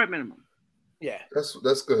minimum. 4 at minimum. Yeah. That's good.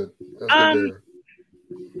 That's good.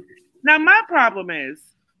 Now my problem is,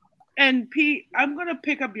 and Pete, I'm gonna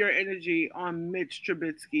pick up your energy on Mitch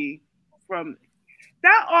Trubisky. From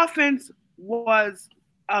that offense was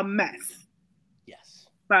a mess. Yes.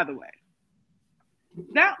 By the way,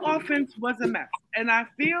 that offense was a mess, and I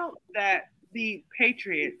feel that the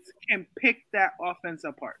Patriots can pick that offense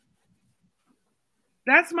apart.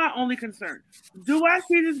 That's my only concern. Do I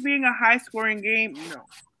see this being a high-scoring game? No.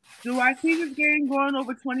 Do I see this game going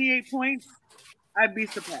over 28 points? I'd be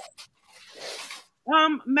surprised.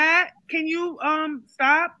 Matt, can you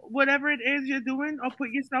stop whatever it is you're doing or put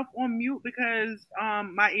yourself on mute because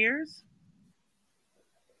my ears?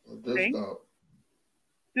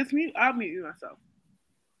 Just mute. I'll mute you myself.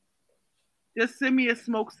 Just send me a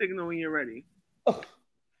smoke signal when you're ready. Oh.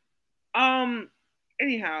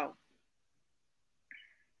 Anyhow,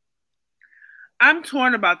 I'm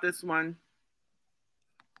torn about this one.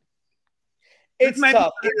 It's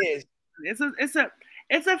tough. It is. It's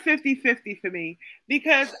a 50-50 for me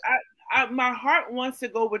because my heart wants to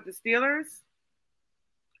go with the Steelers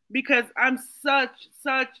because I'm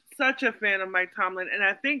such a fan of Mike Tomlin, and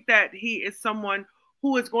I think that he is someone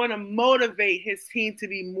who is going to motivate his team to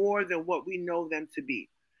be more than what we know them to be.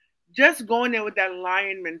 Just going there with that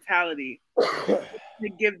lion mentality to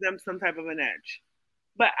give them some type of an edge.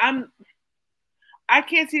 But I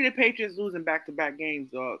can't see the Patriots losing back-to-back games,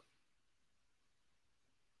 dog.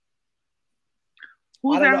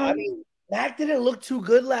 I don't know. I mean, Mac didn't look too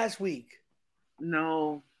good last week.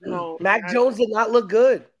 No. Mac Jones did not look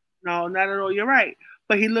good. No, not at all. You're right.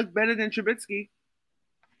 But he looked better than Trubisky.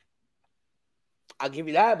 I'll give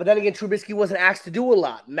you that. But then again, Trubisky wasn't asked to do a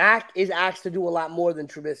lot. Mac is asked to do a lot more than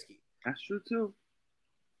Trubisky. That's true, too.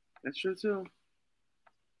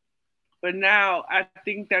 But now I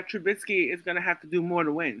think that Trubisky is going to have to do more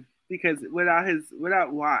to win. Because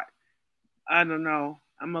without Watt, I don't know.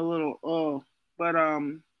 I'm a little, But, I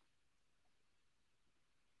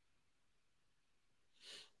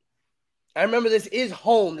remember this is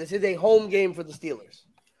home. This is a home game for the Steelers.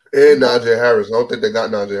 And Najee Harris. I don't think they got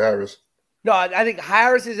Najee Harris. No, I think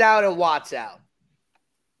Harris is out and Watt's out.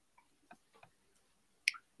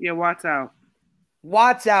 Yeah, Watt's out.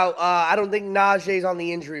 I don't think Najee's on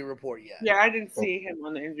the injury report yet. Yeah, I didn't see him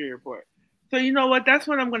on the injury report. So you know what? That's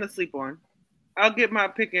what I'm going to sleep on. I'll get my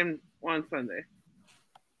pick in on Sunday.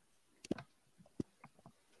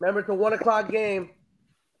 Remember, it's a 1:00 game.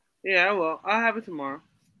 Yeah, I will. I'll have it tomorrow.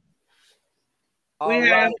 All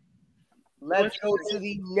right. Let's go to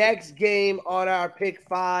the next game on our pick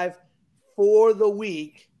 5 for the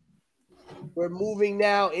week. We're moving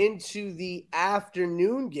now into the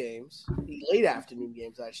afternoon games, the late afternoon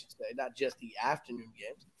games, I should say, not just the afternoon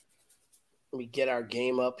games. Let me get our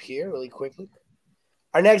game up here really quickly.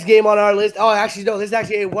 Our next game on our list. Oh, actually, no, this is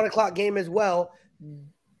actually a 1:00 game as well.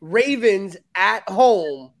 Ravens at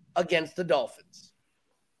home against the Dolphins.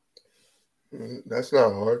 That's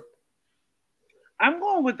not hard. I'm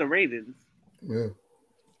going with the Ravens. Yeah.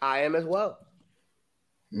 I am as well.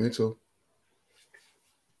 Me too.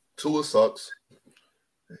 Tua sucks.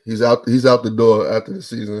 He's out the door after the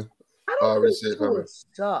season. I don't think Tua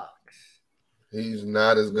sucks. He's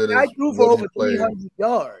not as good as I threw for over 300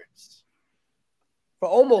 yards. For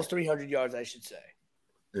almost 300 yards, I should say.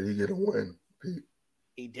 Did he get a win, Pete?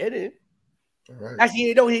 He didn't. All right.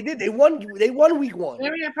 Actually, no, he did. They won week 1.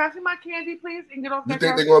 Marianne, pass me my candy, please, and get off you that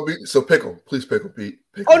think they're going to beat? So pick them. Please pick them, Pete.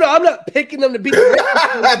 Oh, no, I'm not picking them to beat the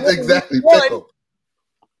Ravens. That's exactly. Pick them.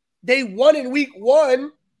 They won in week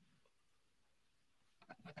 1.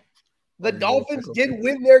 The Dolphins did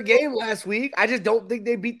win their game last week. I just don't think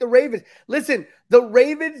they beat the Ravens. Listen, the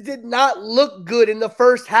Ravens did not look good in the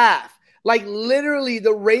first half. Like, literally,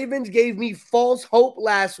 the Ravens gave me false hope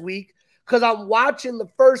last week because I'm watching the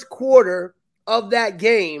first quarter of that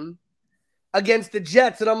game against the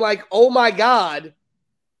Jets, and I'm like, oh, my God,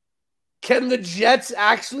 can the Jets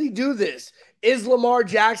actually do this? Is Lamar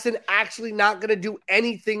Jackson actually not going to do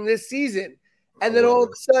anything this season? And then all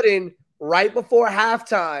of a sudden, right before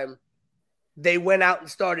halftime, they went out and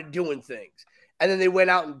started doing things. And then they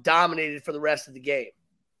went out and dominated for the rest of the game.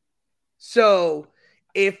 So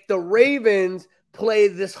if the Ravens play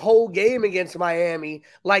this whole game against Miami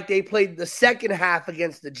like they played the second half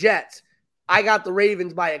against the Jets, I got the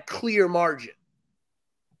Ravens by a clear margin.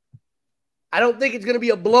 I don't think it's going to be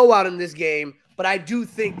a blowout in this game, but I do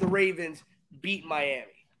think the Ravens beat Miami.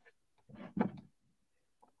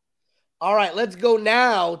 All right, let's go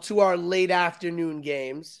now to our late afternoon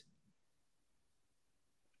games.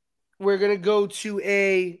 We're going to go to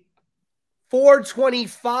a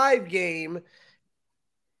 4:25 game,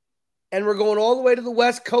 and we're going all the way to the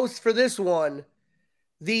West Coast for this one.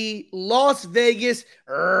 The Las Vegas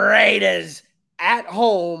Raiders at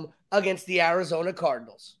home against the Arizona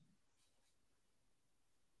Cardinals.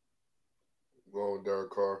 Going with Derek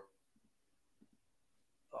Carr.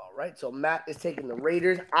 All right, so Matt is taking the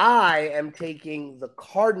Raiders. I am taking the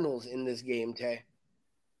Cardinals in this game, Tay.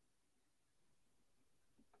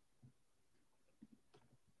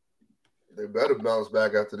 They better bounce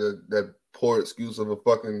back after that poor excuse of a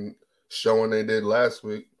fucking showing they did last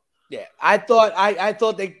week. Yeah, I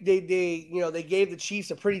thought they gave the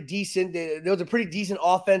Chiefs a pretty decent. There was a pretty decent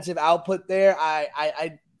offensive output there.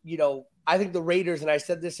 I think the Raiders, and I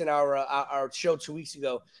said this in our show 2 weeks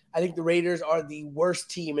ago, I think the Raiders are the worst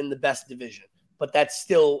team in the best division. But I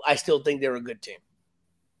still think they're a good team.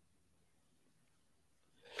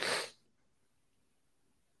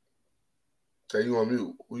 Okay, you on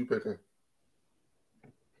mute. Who you picking?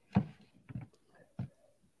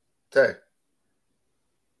 Tay.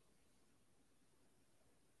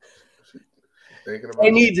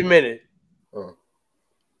 It needs a minute. Huh.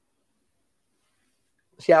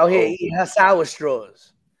 She out here eating her sour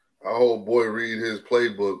straws. I hope boy read his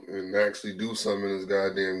playbook and actually do something in this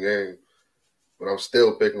goddamn game. But I'm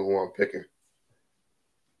still picking who I'm picking.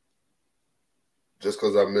 Just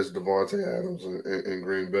because I missed Davante Adams in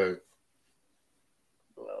Green Bay.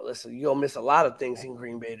 Well, listen, you're going to miss a lot of things in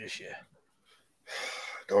Green Bay this year.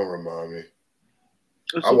 Don't remind me.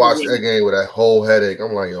 I watched that game with a whole headache.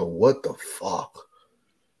 I'm like, yo, what the fuck?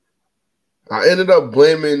 I ended up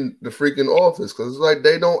blaming the freaking office because it's like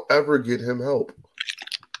they don't ever get him help.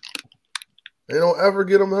 They don't ever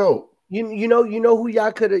get him help. You know who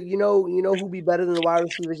y'all could have, you know who be better than the wide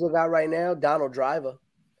receivers you got right now? Donald Driver.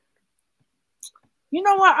 You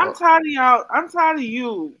know what? I'm tired of y'all. I'm tired of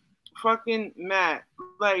you, fucking Matt.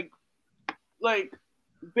 Like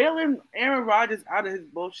bailing Aaron Rodgers out of his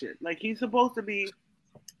bullshit. Like he's supposed to be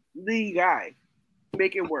the guy.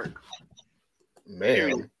 Make it work.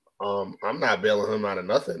 Man, I'm not bailing him out of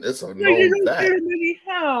nothing. It's a known fact. They don't get him any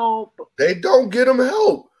help. They don't get him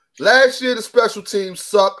help. Last year the special teams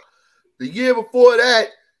sucked. The year before that,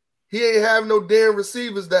 he ain't have no damn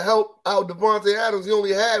receivers to help out Davante Adams. He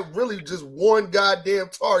only had really just one goddamn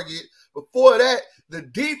target. Before that, the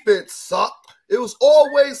defense sucked. It was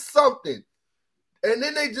always something. And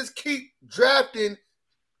then they just keep drafting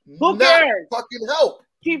Who cares? Fucking help.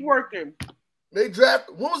 Keep working. They draft.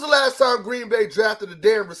 When was the last time Green Bay drafted a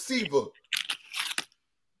damn receiver?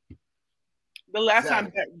 The last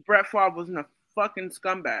time Brett Favre was in a fucking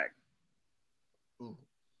scumbag. Ooh.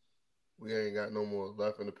 We ain't got no more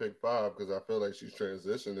left in the pick 5 because I feel like she's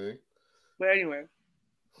transitioning. But anyway,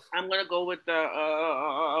 I'm gonna go with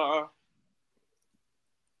the.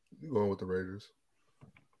 You going with the Raiders?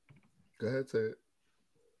 Go ahead, say it.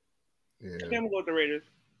 Yeah, I'm gonna go with the Raiders.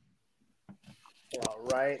 All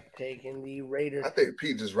right, taking the Raiders. I think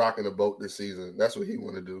Pete just rocking the boat this season. That's what he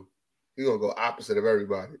want to do. He gonna go opposite of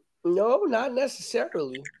everybody. No, not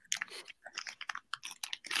necessarily.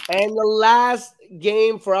 And the last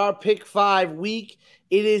game for our pick 5 week,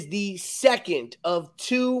 it is the second of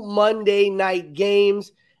 2 Monday night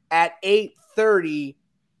games at 8:30.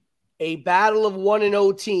 A battle of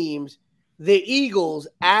 1-0 teams. The Eagles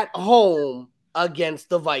at home against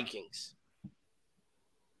the Vikings.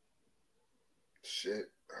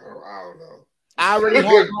 Shit, I don't know. I already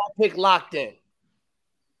have my pick locked in.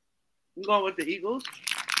 You going with the Eagles?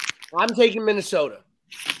 I'm taking Minnesota.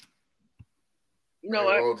 You know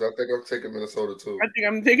what? I think I'm taking Minnesota too. I think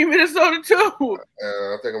I'm taking Minnesota too.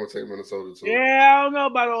 I think I'm gonna take Minnesota too. Yeah, I don't know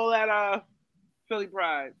about all that Philly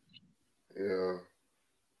pride. Yeah.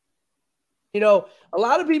 You know, a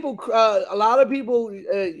lot of people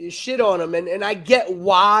shit on him, and I get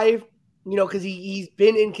why. You know, because he's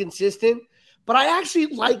been inconsistent. But I actually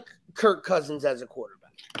like Kirk Cousins as a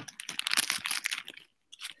quarterback.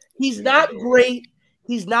 He's not great.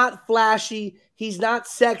 He's not flashy. He's not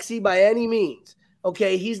sexy by any means.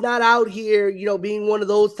 Okay, he's not out here, you know, being one of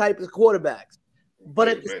those types of quarterbacks.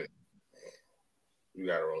 But you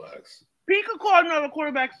gotta relax. Pete could call another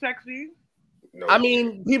quarterback sexy. No, I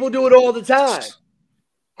mean, people do it all the time.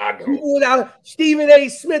 I don't. Stephen A.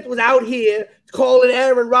 Smith was out here calling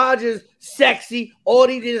Aaron Rodgers sexy. All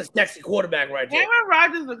he did is sexy quarterback right there. Aaron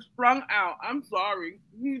Rodgers looks sprung out. I'm sorry.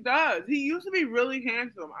 He does. He used to be really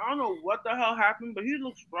handsome. I don't know what the hell happened, but he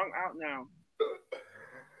looks sprung out now.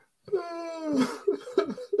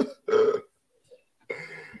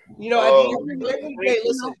 You know,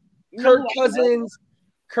 listen,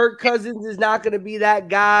 Kirk Cousins is not going to be that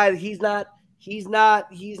guy. He's not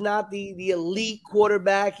the elite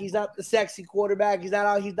quarterback. He's not the sexy quarterback. He's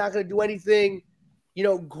not going to do anything, you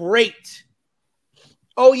know, great.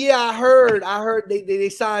 Oh yeah, I heard they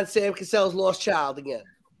signed Sam Cassell's lost child again.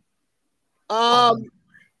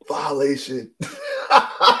 Violation.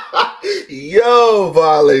 Yo,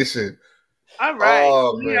 violation. All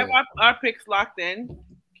right. We have our picks locked in.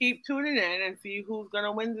 Keep tuning in and see who's going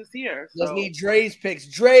to win this year. So. Let's need Dre's picks.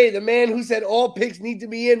 Dre, the man who said all picks need to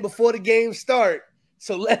be in before the game start.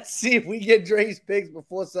 So let's see if we get Dre's picks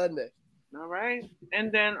before Sunday. All right.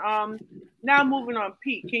 And then now moving on,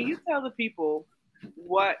 Pete, can you tell the people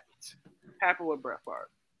what happened with Brett Favre?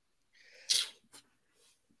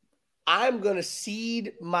 I'm going to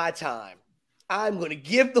cede my time. I'm going to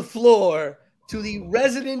give the floor to the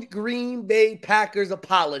resident Green Bay Packers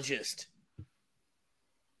apologist.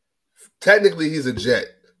 Technically, he's a Jet.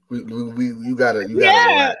 You gotta.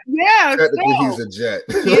 Yeah. Technically, he's a Jet.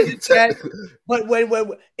 He's a Jet. But when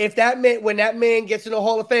that man gets in the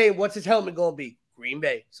Hall of Fame, what's his helmet gonna be? Green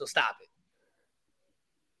Bay. So stop it.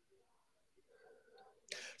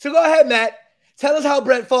 So go ahead, Matt. Tell us how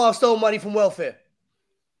Brett Favre stole money from welfare.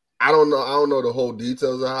 I don't know the whole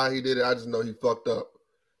details of how he did it. I just know he fucked up.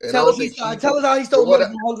 And tell us how he stole money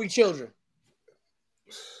from hungry children.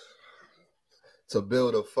 To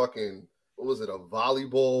build a fucking, what was it, a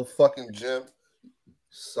volleyball fucking gym?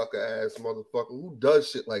 Sucker ass motherfucker. Who does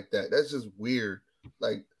shit like that? That's just weird.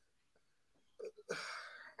 Like,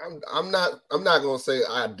 I'm not gonna say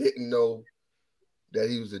I didn't know that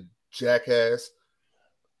he was a jackass.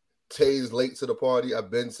 Tay's late to the party.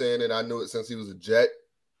 I've been saying it. I knew it since he was a Jet.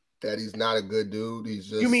 That he's not a good dude. He's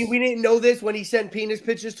just. You mean we didn't know this when he sent penis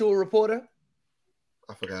pictures to a reporter?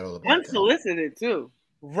 I forgot all about unsolicited too.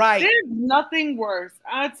 Right. There's nothing worse.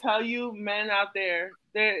 I tell you, men out there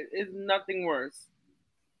is nothing worse.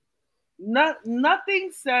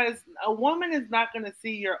 Nothing says a woman is not going to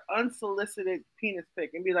see your unsolicited penis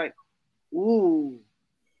pic and be like, "Ooh."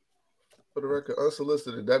 For the record,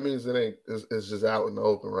 unsolicited. That means it ain't. It's just out in the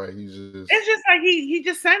open, right? He's just. It's just like he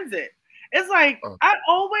just sends it. It's like I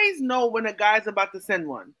always know when a guy's about to send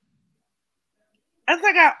one. It's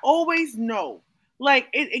like I always know. Like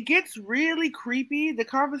it gets really creepy. The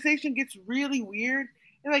conversation gets really weird.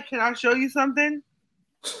 And like, can I show you something?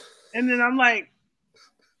 And then I'm like,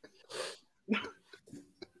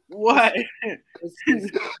 what?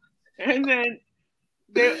 And then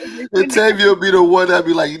Tavia will be the one that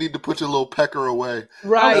be like, you need to put your little pecker away.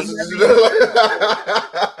 Right.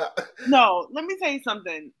 No, let me tell you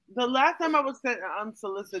something. The last time I was sent an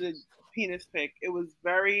unsolicited penis pic, it was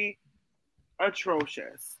very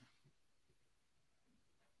atrocious.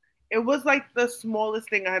 It was like the smallest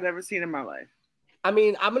thing I had ever seen in my life. I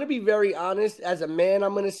mean, I'm going to be very honest. As a man,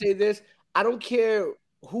 I'm going to say this. I don't care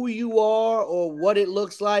who you are or what it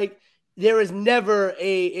looks like. There is never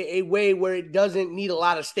a way where it doesn't need a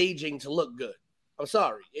lot of staging to look good. I'm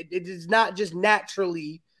sorry. It is not just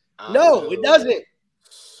naturally. No, it doesn't.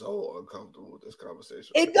 So uncomfortable with this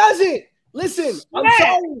conversation. It doesn't. Listen, I'm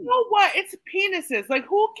sorry. You know what? It's penises. Like,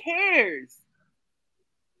 who cares?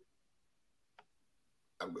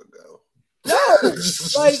 I'm gonna go. No,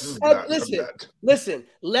 like, listen.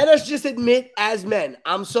 Let us just admit, as men,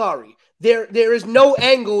 I'm sorry. There is no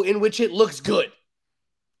angle in which it looks good.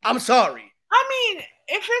 I'm sorry. I mean,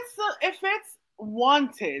 if it's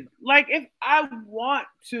wanted, like if I want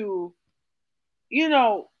to,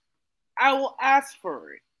 I will ask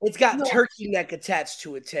for it. It's got turkey neck attached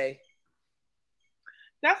to it, Tay.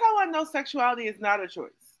 That's how I know sexuality is not a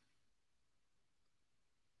choice.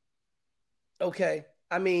 Okay.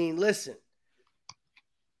 I mean, listen.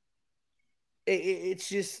 It's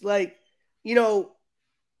just like, when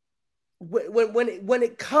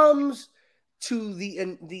it comes to the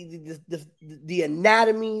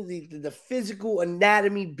anatomy, the physical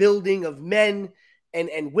anatomy building of men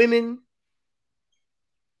and women.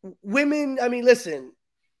 Women, I mean, listen,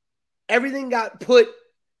 everything got put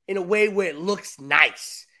in a way where it looks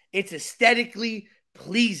nice. It's aesthetically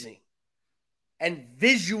pleasing and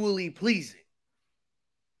visually pleasing.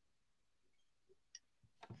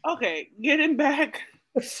 Okay, getting back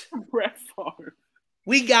to Brett Favre.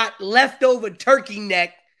 We got leftover turkey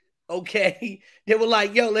neck. Okay, they were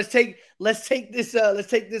like, "Yo, let's take this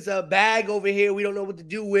bag over here. We don't know what to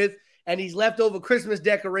do with, and these leftover Christmas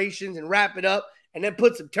decorations, and wrap it up, and then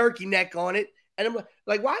put some turkey neck on it." And I'm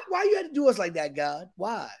like, "Why you had to do us like that, God?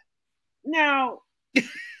 Why?" Now, this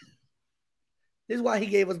is why He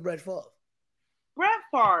gave us Brett Favre. Brett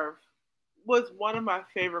Favre was one of my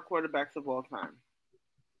favorite quarterbacks of all time.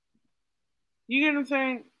 You get what I'm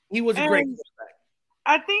saying? He was a great quarterback.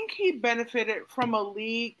 I think he benefited from a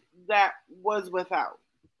league that was without.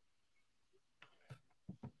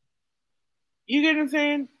 You get what I'm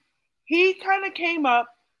saying? He kind of came up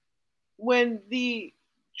when the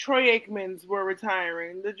Troy Aikmans were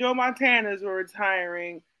retiring, the Joe Montanas were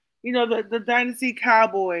retiring, the Dynasty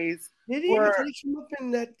Cowboys. Did he come up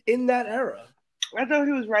in that era? I thought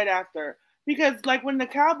he was right after. Because like when the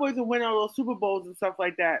Cowboys would win all those Super Bowls and stuff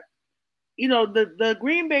like that, the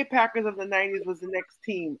Green Bay Packers of the 90s was the next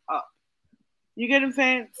team up. You get what I'm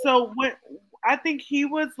saying? So I think he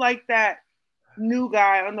was like that new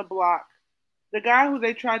guy on the block, the guy who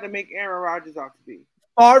they tried to make Aaron Rodgers out to be.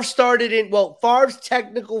 Favre's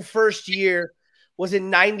technical first year was in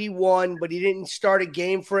 91, but he didn't start a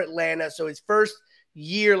game for Atlanta. So his first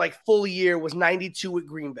year, like full year, was 92 at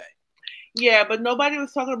Green Bay. Yeah, but nobody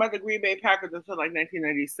was talking about the Green Bay Packers until like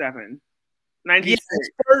 1997. 96.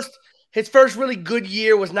 Yeah, his first really good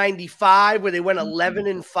year was 95, where they went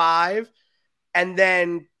 11-5. And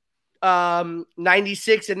then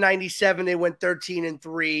 96 and 97, they went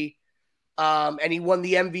 13-3. And he won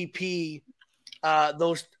the MVP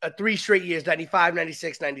those 3 straight years, 95,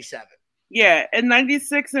 96, 97. Yeah, and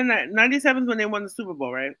 96 and 97 is when they won the Super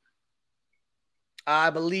Bowl, right? I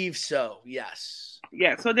believe so. Yes.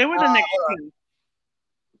 Yeah. So they were the next team.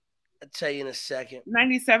 I'll tell you in a second.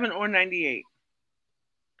 97 or 98.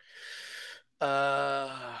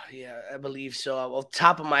 Yeah, I believe so. Off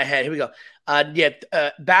top of my head, here we go.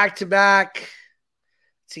 Back to back.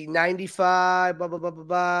 Let's see, 95. Blah blah blah blah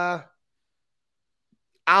blah.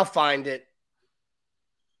 I'll find it.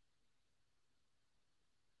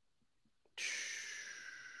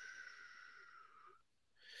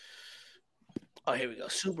 Oh, here we go.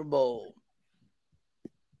 Super Bowl.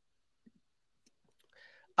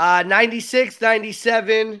 96,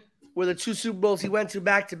 97 were the two Super Bowls he went to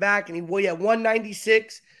back to back, and he won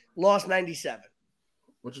 96, lost 97.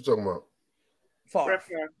 What you talking about? Favre.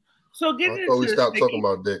 So I thought we stopped talking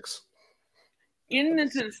about dicks. Getting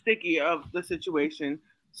into the sticky of the situation.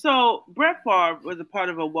 So Brett Favre was a part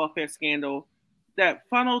of a welfare scandal that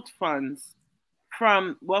funneled funds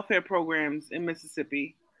from welfare programs in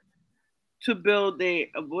Mississippi to build a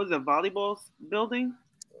volleyball building?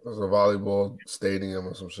 It was a volleyball stadium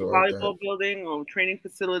or some sort. Volleyball building or training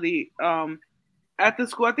facility at the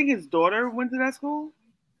school. I think his daughter went to that school.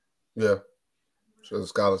 Yeah, she has a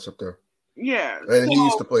scholarship there. Yeah, and he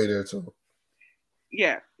used to play there too.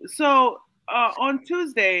 Yeah. So on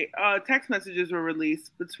Tuesday, text messages were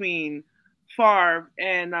released between Favre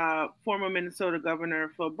and former Minnesota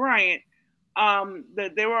Governor Phil Bryant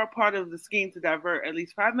that they were a part of the scheme to divert at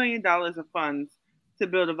least $5 million of funds to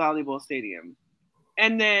build a volleyball stadium.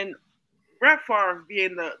 And then Brett Favre,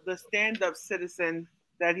 being the stand-up citizen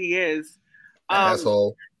that he is,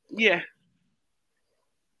 asshole. Yeah.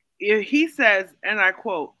 He says, and I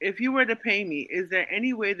quote, "If you were to pay me, is there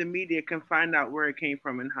any way the media can find out where it came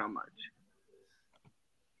from and how much?"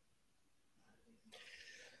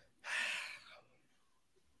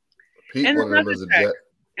 Pete remembers a jet.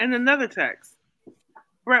 And another text.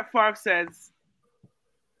 Brett Favre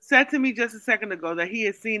said to me just a second ago that he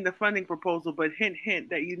has seen the funding proposal, but hint, hint,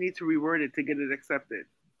 that you need to reword it to get it accepted.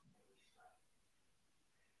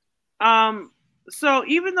 So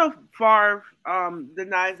even though Favre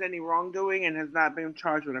denies any wrongdoing and has not been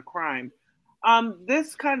charged with a crime,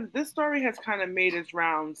 this story has kind of made its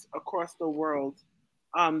rounds across the world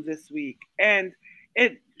this week, and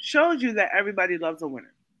it shows you that everybody loves a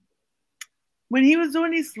winner. When he was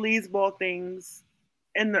doing these sleazeball things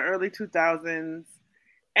in the early 2000s,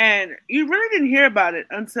 and you really didn't hear about it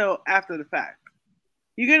until after the fact.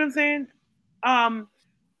 You get what I'm saying?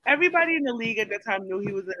 Everybody in the league at that time knew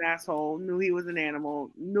he was an asshole, knew he was an animal,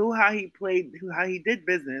 knew how he played, how he did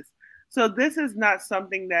business. So this is not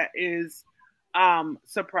something that is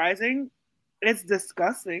surprising. It's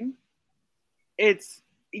disgusting. It's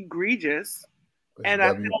egregious. And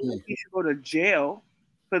I feel like he should go to jail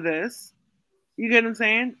for this. You get what I'm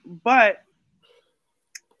saying? But,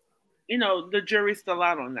 the jury's still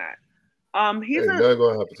out on that. He's not going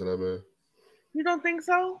to happen to that man. You don't think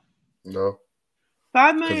so? No.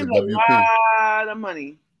 $5 million is a lot of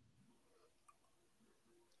money.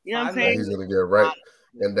 You know what I'm saying? He's gonna get right,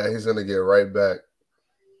 and that he's gonna get right back.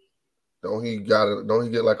 Don't he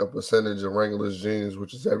get like a percentage of Wrangler's jeans,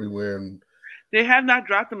 which is everywhere? And they have not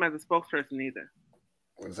dropped him as a spokesperson either.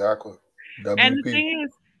 Exactly. WP. And the thing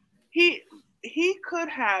is, he could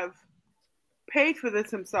have paid for this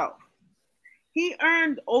himself. He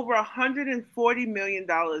earned over $140 million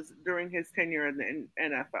during his tenure in the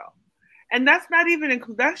NFL. And that's not even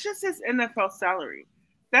that's just his NFL salary.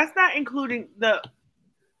 That's not including the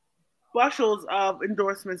bushels of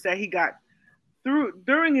endorsements that he got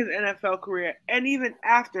during his NFL career and even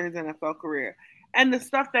after his NFL career, and the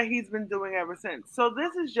stuff that he's been doing ever since. So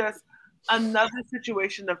this is just another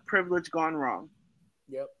situation of privilege gone wrong.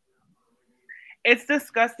 Yep. It's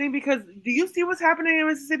disgusting because do you see what's happening in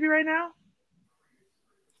Mississippi right now?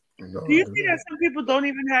 No, do you see that some people don't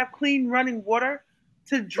even have clean running water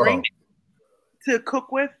to drink? To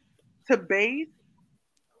cook with, to bathe?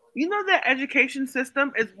 You know the education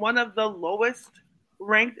system is one of the lowest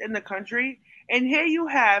ranked in the country. And here you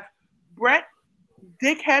have Brett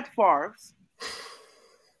Dickhead Favre's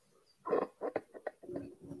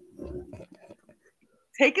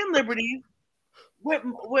taking liberties with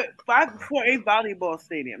for a volleyball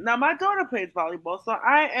stadium. Now my daughter plays volleyball, so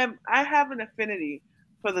I have an affinity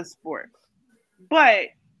for the sport. But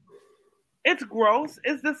it's gross.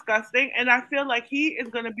 It's disgusting. And I feel like he is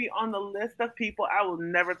going to be on the list of people I will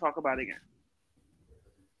never talk about again.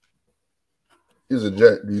 He's a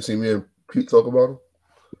jet. Do you see me and Pete talk about him?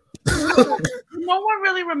 No one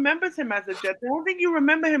really remembers him as a jet. The only thing you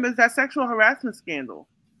remember him is that sexual harassment scandal.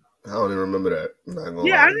 I don't even remember that. I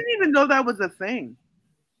didn't even know that was a thing.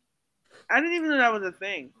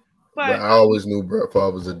 But I always knew Brett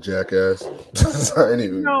Favre was a jackass.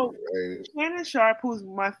 Shannon Sharpe, who's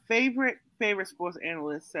my favorite sports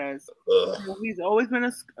analyst, says he's always been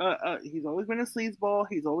a sleazeball.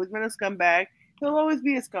 He's always been a scumbag. He'll always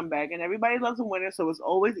be a scumbag, and everybody loves a winner, so it's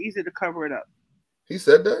always easy to cover it up. He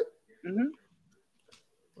said that? Mm-hmm.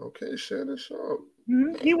 Okay, Shannon Sharpe.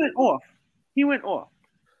 Mm-hmm. He went off.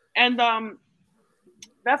 And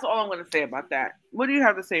that's all I'm going to say about that. What do you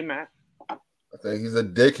have to say, Matt? I think he's a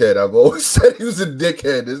dickhead. I've always said he was a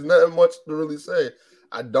dickhead. There's nothing much to really say.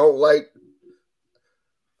 I don't like.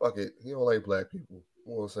 Fuck it. He don't like black people. I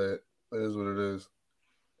won't say it. It is what it is.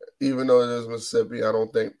 Even though it is Mississippi, I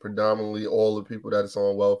don't think predominantly all the people that's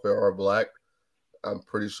on welfare are black. I'm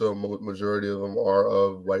pretty sure majority of them are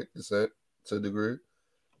of white descent to a degree.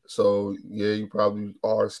 So yeah, you probably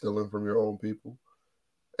are stealing from your own people.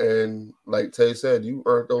 And like Tay said, you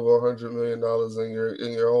earned over $100 million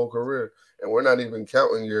in your whole career, and we're not even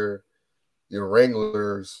counting your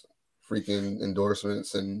Wranglers freaking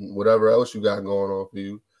endorsements and whatever else you got going on for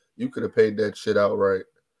you. You could have paid that shit outright,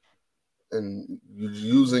 and you're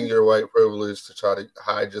using your white privilege to try to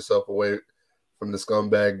hide yourself away from the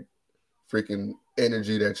scumbag freaking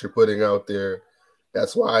energy that you're putting out there.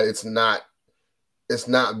 That's why it's not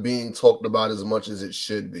being talked about as much as it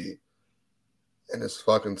should be. And it's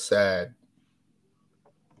fucking sad.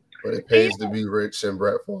 But it pays to be rich and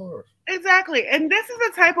Brett Favre. Exactly. And this is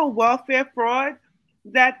the type of welfare fraud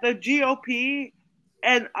that the GOP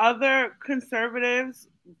and other conservatives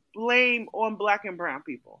blame on black and brown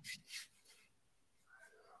people.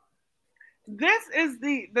 This is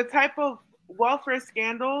the type of welfare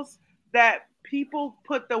scandals that people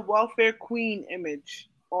put the welfare queen image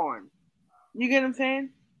on. You get what I'm saying?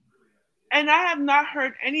 And I have not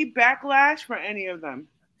heard any backlash for any of them.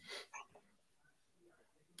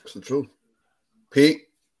 It's the truth. Pete?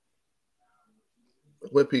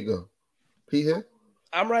 Where'd Pete go? Pete here?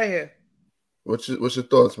 I'm right here. What's your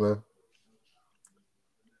thoughts, man?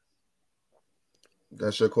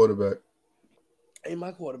 That's your quarterback. Ain't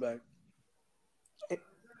my quarterback.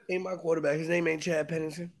 Ain't my quarterback. His name ain't Chad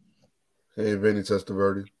Pennington. Ain't Vinny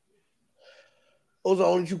Testaverde. Those are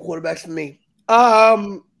only two quarterbacks for me.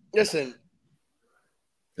 Listen.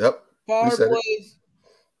 Yep.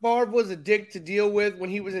 Favre was a dick to deal with when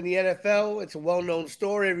he was in the NFL. It's a well-known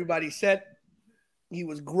story. Everybody said he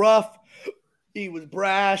was gruff, he was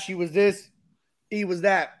brash, he was this, he was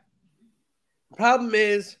that. Problem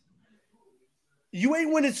is, you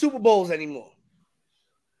ain't winning Super Bowls anymore.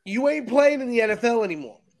 You ain't playing in the NFL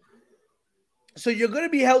anymore. So you're going to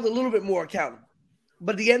be held a little bit more accountable.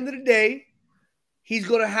 But at the end of the day, he's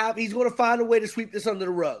going to find a way to sweep this under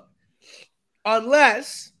the rug.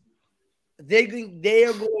 Unless they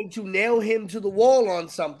are going to nail him to the wall on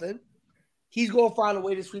something, he's going to find a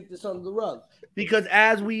way to sweep this under the rug. Because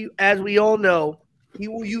as we all know, he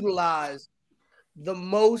will utilize the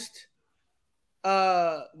most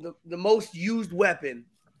used weapon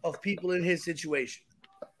of people in his situation,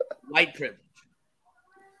 white privilege.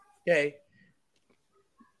 Okay.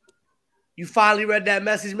 You finally read that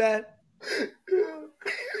message, man?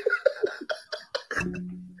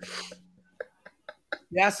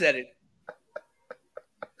 Yeah, I said it.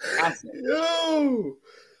 Yo.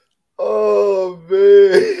 Oh,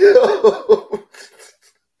 man.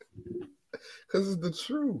 Because it's the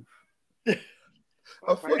truth. And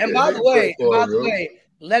by the way,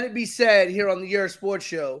 let it be said here on the Your Sports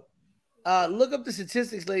Show, look up the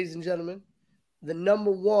statistics, ladies and gentlemen. The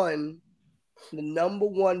number one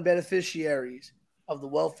beneficiaries of the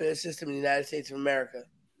welfare system in the United States of America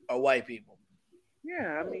are white people.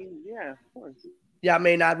 Yeah, I mean, yeah, of course. Yeah, I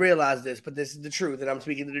may not realize this, but this is the truth, and I'm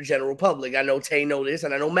speaking to the general public. I know Tay know this,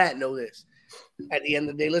 and I know Matt know this. At the end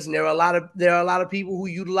of the day, listen, there are a lot of people who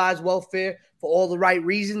utilize welfare for all the right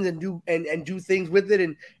reasons and do things with it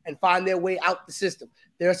and find their way out the system.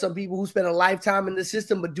 There are some people who spend a lifetime in the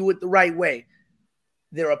system but do it the right way.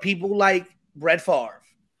 There are people like Brett Favre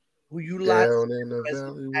who utilize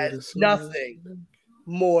as nothing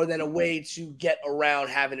more than a way to get around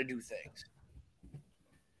having to do things.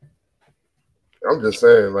 I'm just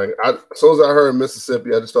saying, like, as soon as I heard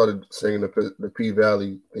Mississippi, I just started singing the P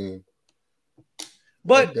Valley theme.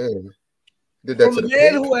 But damn, did that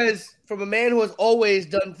from a man who has always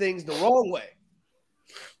done things the wrong way,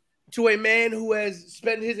 to a man who has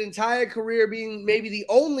spent his entire career being maybe the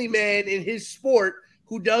only man in his sport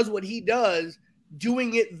who does what he does,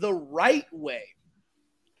 doing it the right way.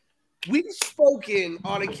 We've spoken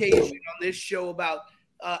on occasion on this show about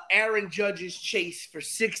Aaron Judge's chase for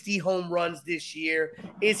 60 home runs this year.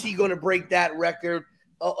 Is he going to break that record?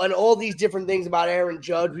 And all these different things about Aaron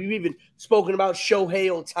Judge. We've even spoken about Shohei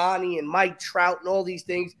Ohtani and Mike Trout and all these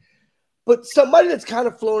things. But somebody that's kind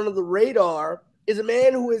of flown under the radar is a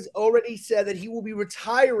man who has already said that he will be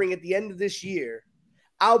retiring at the end of this year,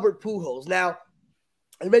 Albert Pujols. Now,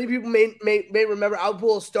 as many people may remember, Albert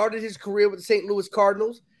Pujols started his career with the St. Louis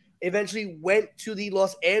Cardinals, eventually went to the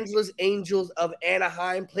Los Angeles Angels of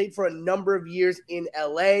Anaheim, played for a number of years in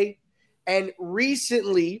LA, and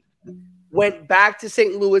recently went back to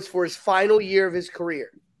St. Louis for his final year of his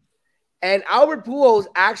career. And Albert Pujols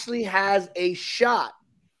actually has a shot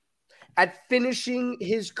at finishing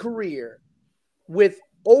his career with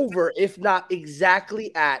over, if not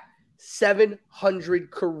exactly at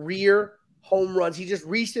 700 career home runs. He just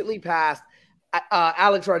recently passed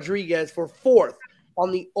Alex Rodriguez for fourth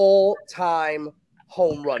on the all-time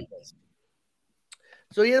home run list.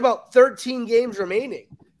 So he has about 13 games remaining.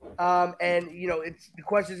 And the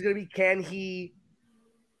question is going to be, can he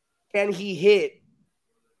hit?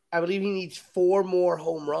 I believe he needs 4 more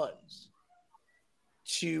home runs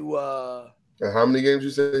to And how many games you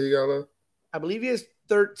said he got left? I believe he has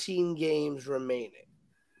 13 games remaining.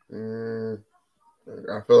 I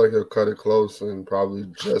feel like he'll cut it close and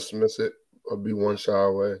probably just miss it or be one shot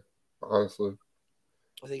away, honestly.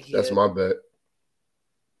 I think that's my bet. Let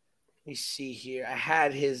me see here. I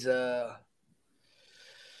had his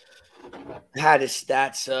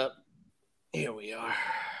stats up. Here we are.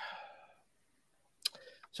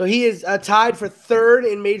 So he is tied for third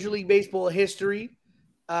in Major League Baseball history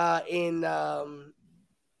I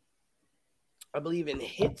believe in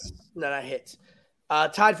hits. No, not hits.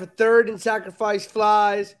 Tied for third in sacrifice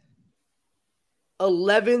flies.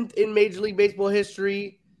 11th in Major League Baseball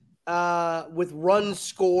history with runs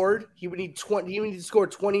scored. He would need 20. He would need to score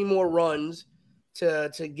 20 more runs to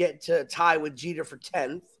get to tie with Jeter for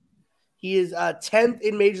 10th. He is 10th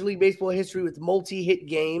in Major League Baseball history with multi-hit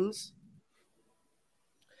games.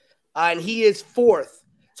 And he is 4th.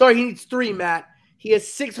 Sorry, he needs 3, Matt. He has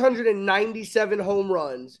 697 home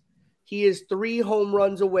runs. He is 3 home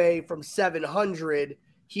runs away from 700.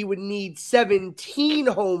 He would need 17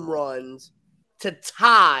 home runs to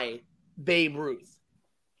tie Babe Ruth.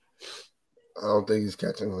 I don't think he's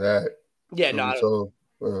catching that. Yeah, no.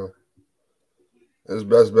 His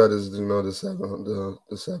best bet is the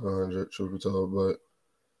 700. Truth be told, but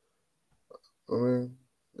I mean,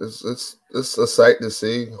 it's a sight to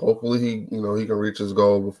see. Hopefully, he can reach his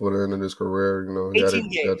goal before the end of his career. 18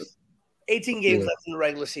 games. 18 games left in the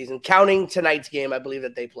regular season, counting tonight's game. I believe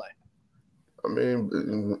that they play. I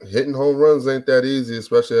mean, hitting home runs ain't that easy,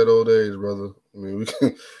 especially at old age, brother. I mean,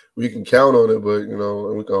 we can count on it, but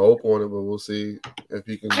and we can hope on it, but we'll see if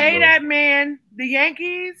he can. Pay that man. The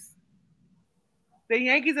Yankees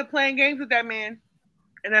are playing games with that man,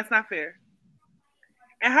 and that's not fair.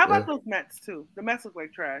 And how about those Mets too? The Mets look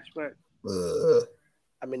like trash, but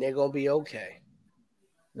I mean, they're gonna be okay.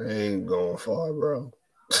 They ain't going far, bro.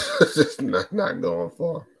 Just not going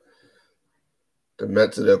far. The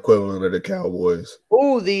Mets are the equivalent of the Cowboys.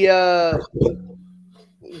 Oh, the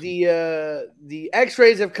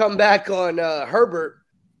X-rays have come back on Herbert.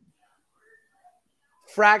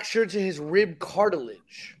 Fracture to his rib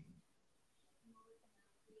cartilage.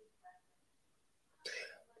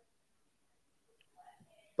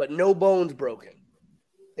 But no bones broken.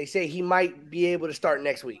 They say he might be able to start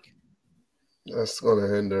next week. That's going to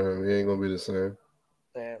hinder him. He ain't going to be the same.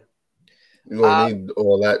 Yeah. You're going to need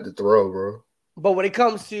all that to throw, bro. But when it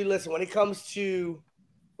comes to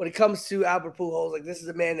Albert Pujols, like, this is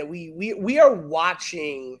a man that we are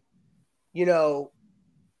watching,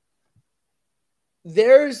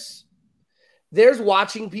 there's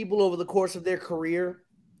watching people over the course of their career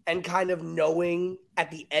and kind of knowing at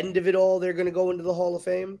the end of it all they're going to go into the Hall of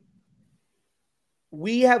Fame.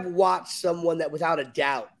 We have watched someone that without a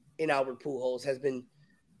doubt in Albert Pujols has been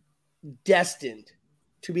destined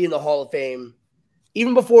to be in the Hall of Fame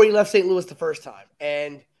even before he left St. Louis the first time.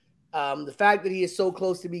 And the fact that he is so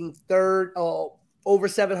close to being third, over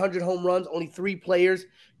 700 home runs, only 3 players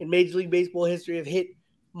in Major League Baseball history have hit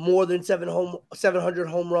more than 700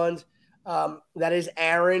 home runs. That is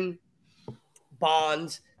Aaron,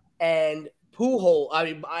 Bonds, and Pujols. I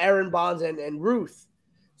mean, Aaron, Bonds, and Ruth.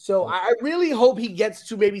 So I really hope he gets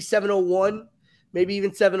to maybe 701, maybe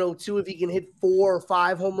even 702 if he can hit 4 or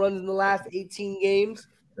 5 home runs in the last 18 games.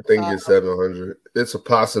 I think it's 700. It's a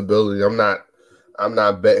possibility. I'm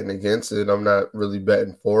not betting against it. I'm not really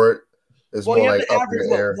betting for it. It's more like up in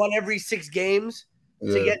the air. 1 every 6 games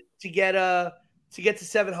to get to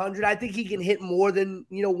 700. I think he can hit more than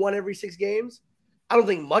 1 every 6 games. I don't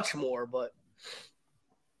think much more, but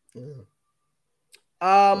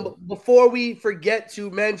before we forget to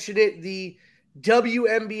mention it, the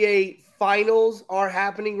WNBA finals are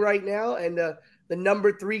happening right now, and the the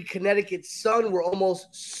number 3 Connecticut Sun were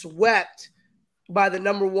almost swept by the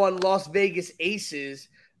number 1 Las Vegas Aces.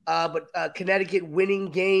 But Connecticut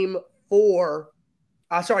winning game 3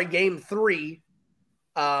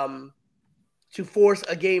 to force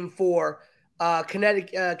a game 4.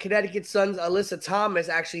 Connecticut Suns' Alyssa Thomas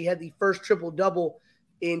actually had the first triple-double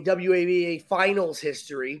in WNBA Finals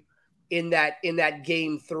history in that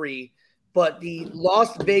game 3. But the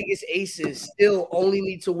Las Vegas Aces still only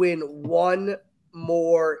need to win one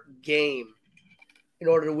more game in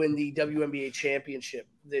order to win the WNBA championship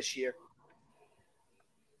this year.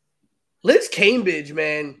 Liz Cambridge,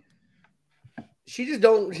 man, she just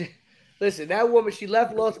don't – listen, that woman, she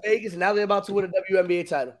left Las Vegas, and now they're about to win a WNBA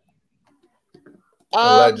title.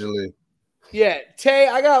 Allegedly. Yeah. Tay,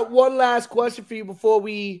 I got one last question for you before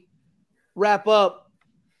we wrap up.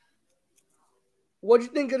 What do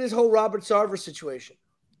you think of this whole Robert Sarver situation?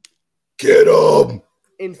 Get him.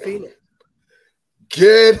 In Phoenix.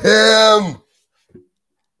 Get him.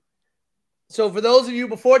 So for those of you,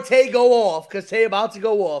 before Tay go off, because Tay about to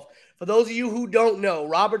go off, for those of you who don't know,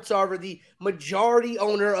 Robert Sarver, the majority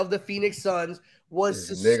owner of the Phoenix Suns, was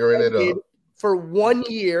suspended for 1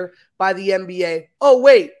 year by the NBA. Oh,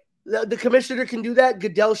 wait. The commissioner can do that?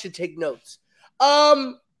 Goodell should take notes.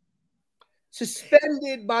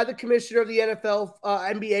 Suspended by the commissioner of the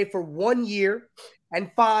NBA for 1 year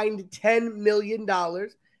and fined $10 million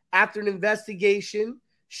after an investigation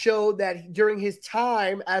showed that during his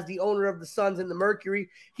time as the owner of the Suns and the Mercury,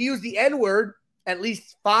 he used the N-word at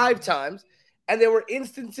least 5 times, and there were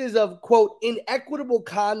instances of, quote, inequitable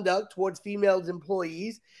conduct towards female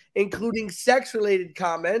employees, including sex-related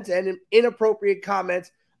comments and inappropriate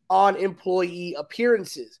comments on employee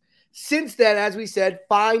appearances. Since then, as we said,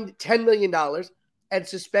 fined $10 million and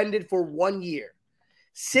suspended for 1 year.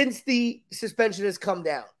 Since the suspension has come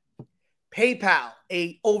down, PayPal,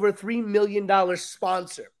 a over $3 million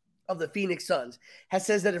sponsor of the Phoenix Suns, has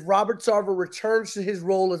said that if Robert Sarver returns to his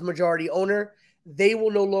role as majority owner, they will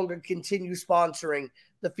no longer continue sponsoring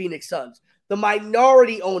the Phoenix Suns. The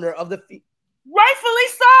minority owner of the rightfully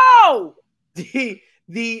so.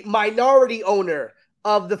 The minority owner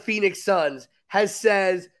of the Phoenix Suns has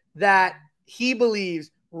said that he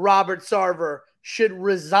believes Robert Sarver should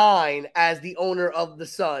resign as the owner of the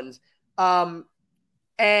Suns.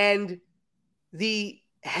 And the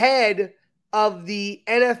head of the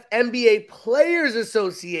NBA Players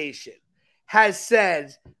Association has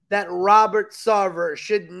said that Robert Sarver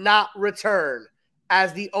should not return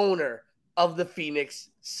as the owner of the Phoenix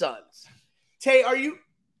Suns. Tay, are you...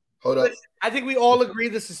 Hold up. I think we all agree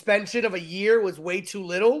the suspension of a year was way too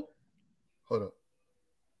little. Hold up.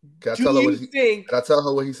 Can I tell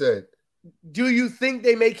her what he said? Do you think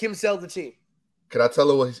they make him sell the team? Can I tell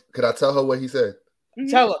her what he said?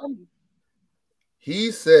 Tell her.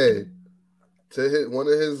 He said to one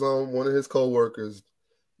of his co-workers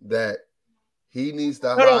that he needs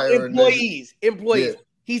to hire employees. Yeah,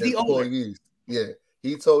 He's the owner. Yeah.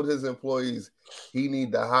 He told his employees he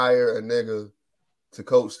need to hire a nigga to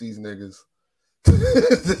coach these niggas.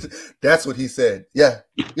 That's what he said. Yeah.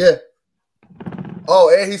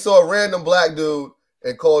 Oh, and he saw a random black dude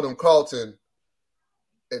and called him Carlton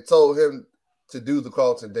and told him to do the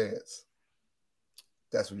Carlton dance.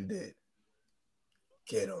 That's what he did.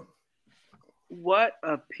 Get him. What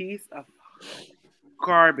a piece of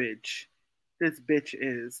garbage this bitch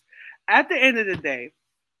is. At the end of the day,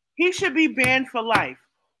 he should be banned for life.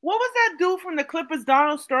 What was that dude from the Clippers,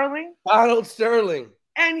 Donald Sterling? Donald Sterling.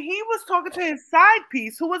 And he was talking to his side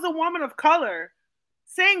piece, who was a woman of color,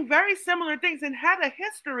 saying very similar things and had a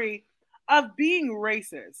history of being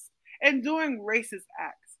racist and doing racist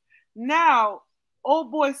acts. Now,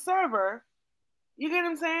 old boy Sarver, you get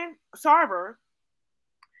what I'm saying? Sarver,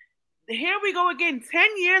 here we go again.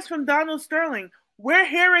 10 years from Donald Sterling. We're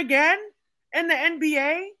here again in the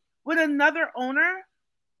NBA with another owner?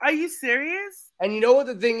 Are you serious? And you know what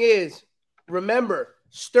the thing is? Remember,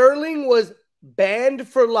 Sterling was banned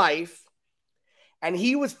for life, and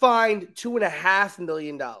he was fined $2.5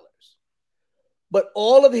 million. But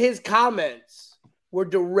all of his comments were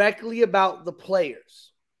directly about the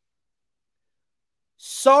players.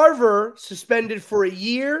 Sarver suspended for a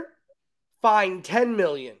year, fined $10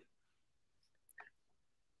 million.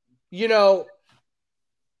 You know,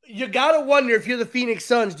 you got to wonder if you're the Phoenix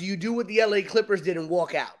Suns, do you do what the LA Clippers did and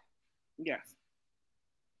walk out? Yes.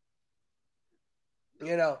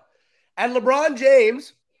 You know, and LeBron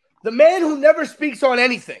James, the man who never speaks on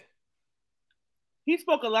anything. He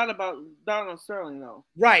spoke a lot about Donald Sterling, though.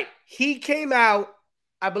 Right. He came out,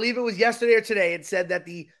 I believe it was yesterday or today, and said that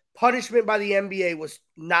the punishment by the NBA was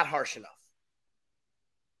not harsh enough.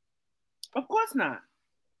 Of course not.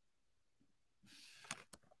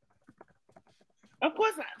 Of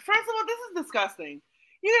course, first of all, this is disgusting.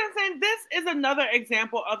 You know what I'm saying? This is another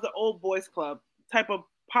example of the old boys club type of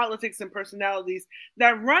politics and personalities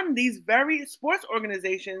that run these very sports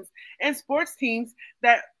organizations and sports teams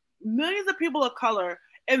that millions of people of color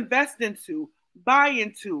invest into, buy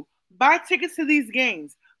tickets to these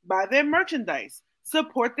games, buy their merchandise,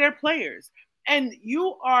 support their players. And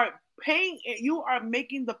you are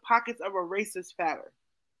making the pockets of a racist fatter.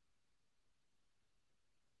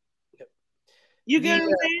 You get what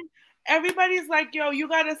I'm saying? Everybody's like, yo, you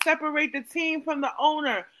got to separate the team from the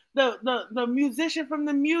owner, the musician from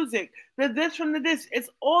the music, the this from the this. It's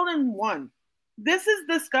all in one. This is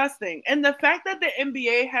disgusting. And the fact that the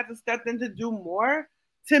NBA had to step in to do more,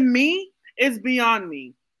 to me, is beyond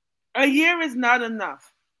me. A year is not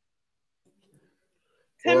enough.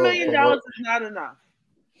 $10 million is not enough.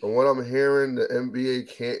 From what I'm hearing, the NBA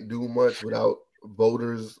can't do much without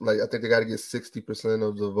voters. Like, I think they got to get 60%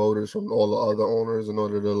 of the voters from all the other owners in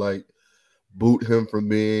order to like boot him from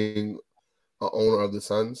being an owner of the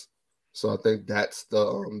Suns. So I think that's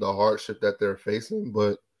the hardship that they're facing.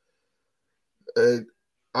 But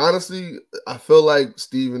honestly, I feel like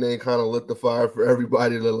Stephen A. kind of lit the fire for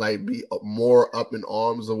everybody to like be more up in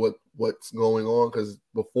arms of what's going on. Because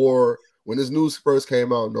before, when this news first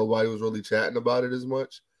came out, nobody was really chatting about it as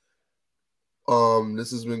much.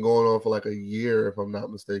 This has been going on for like a year, if I'm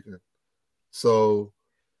not mistaken. So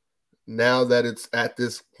now that it's at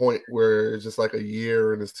this point where it's just like a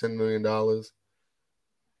year and it's $10 million,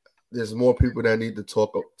 there's more people that need to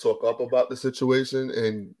talk up about the situation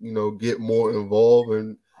and, you know, get more involved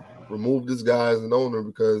and remove this guy as an owner,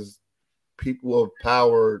 because people of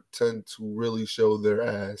power tend to really show their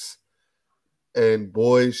ass. And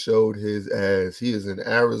boy showed his ass. He is in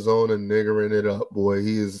Arizona niggering it up, boy.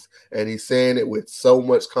 He's saying it with so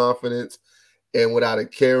much confidence and without a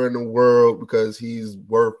care in the world, because he's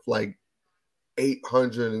worth like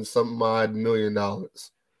 $800 and some odd million.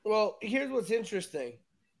 Well, here's what's interesting.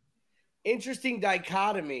 Interesting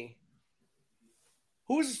dichotomy.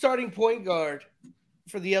 Who's the starting point guard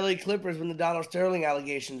for the LA Clippers when the Donald Sterling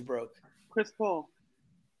allegations broke? Chris Paul.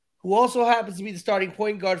 Who also happens to be the starting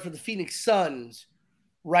point guard for the Phoenix Suns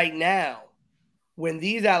right now when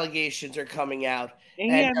these allegations are coming out.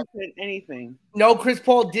 And he hasn't said anything. No, Chris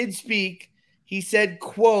Paul did speak. He said,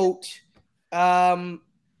 quote,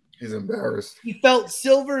 he's embarrassed. He felt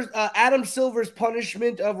Adam Silver's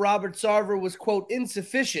punishment of Robert Sarver was, quote,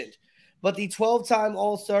 insufficient, but the 12-time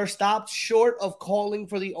All-Star stopped short of calling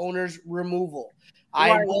for the owner's removal.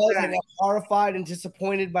 I was and I'm horrified and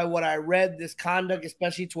disappointed by what I read. This conduct,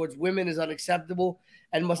 especially towards women, is unacceptable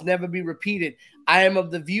and must never be repeated. I am of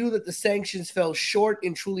the view that the sanctions fell short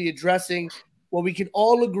in truly addressing what we can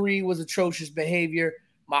all agree was atrocious behavior.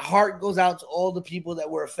 My heart goes out to all the people that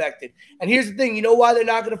were affected. And here's the thing. You know why they're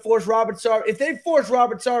not going to force Robert Sarver? If they force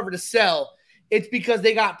Robert Sarver to sell, it's because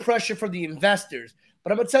they got pressure from the investors.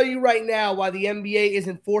 But I'm going to tell you right now why the NBA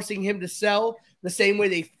isn't forcing him to sell the same way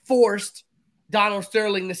they forced Donald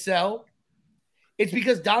Sterling to sell. It's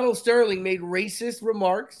because Donald Sterling made racist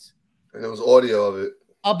remarks. And there was audio of it.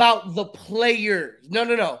 About the players.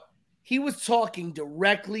 No. He was talking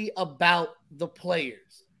directly about the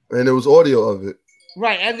players. And there was audio of it.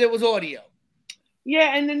 Right, and there was audio.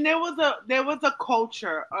 Yeah, and then there was a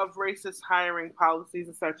culture of racist hiring policies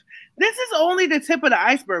and such. This is only the tip of the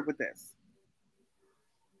iceberg with this.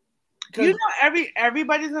 You know,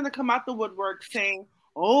 everybody's gonna come out the woodwork saying,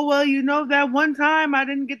 oh, well, you know, that one time I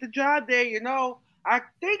didn't get the job there, you know, I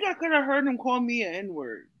think I could have heard him call me an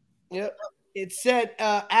N-word. Yep. It said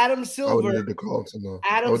Adam Silver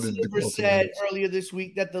said earlier this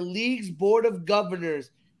week that the league's board of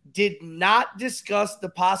governors did not discuss the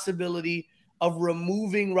possibility of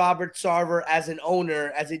removing Robert Sarver as an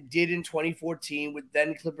owner as it did in 2014 with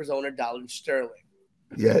then Clippers owner Donald Sterling.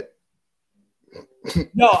 Yet.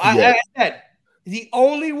 No, I said the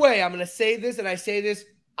only way I'm going to say this, and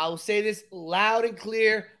I'll say this loud and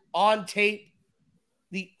clear on tape.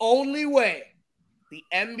 The only way the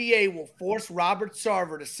NBA will force Robert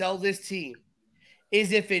Sarver to sell this team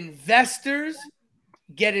is if investors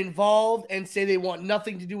get involved and say they want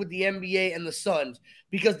nothing to do with the NBA and the Suns.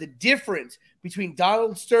 Because the difference between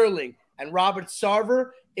Donald Sterling and Robert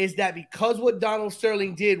Sarver is that because what Donald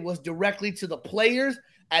Sterling did was directly to the players,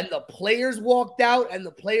 and the players walked out and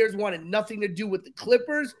the players wanted nothing to do with the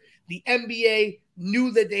Clippers, the NBA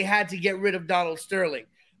knew that they had to get rid of Donald Sterling.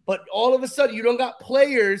 But all of a sudden, you don't got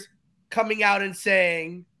players coming out and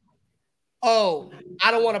saying, oh,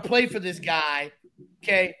 I don't want to play for this guy.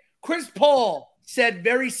 Okay. Chris Paul said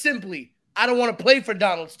very simply, I don't want to play for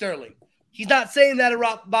Donald Sterling. He's not saying that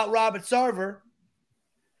about Robert Sarver.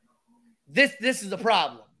 This is a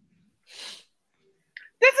problem.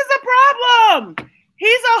 This is a problem.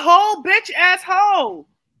 He's a whole bitch asshole.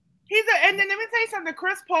 And then let me tell you something,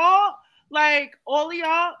 Chris Paul, like all of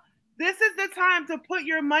y'all, this is the time to put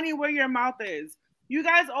your money where your mouth is. You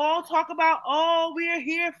guys all talk about, oh, we are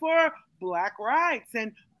here for Black rights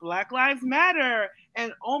and Black Lives Matter.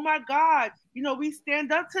 And oh my God, we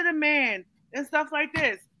stand up to the man and stuff like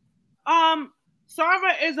this.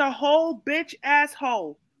 Sarver is a whole bitch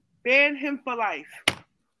asshole. Ban him for life.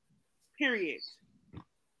 Period.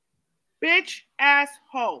 Bitch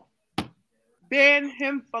asshole. Ban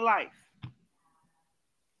him for life.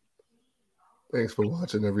 Thanks for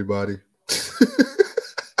watching, everybody.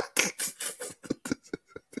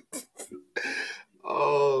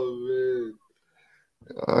 Oh man,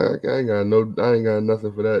 I ain't got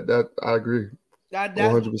nothing for that. That I agree. 100%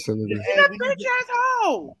 agree. He's a bitch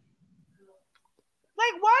asshole.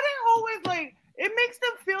 Like, why they always like? It makes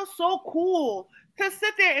them feel so cool to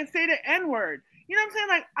sit there and say the N-word. You know what I'm saying?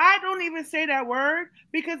 Like, I don't even say that word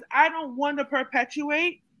because I don't want to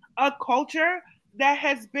perpetuate a culture that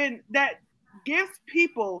gives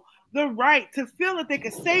people the right to feel that they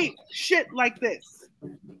can say shit like this.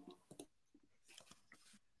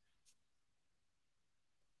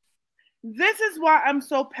 This is why I'm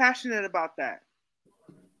so passionate about that.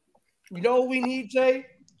 You know what we need, Jay?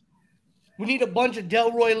 We need a bunch of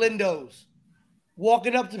Delroy Lindos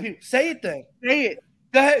walking up to people. Say it then. Say it.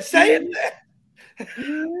 Go ahead. Say it then.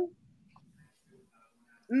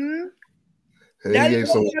 That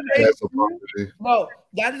is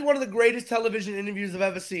one of the greatest television interviews I've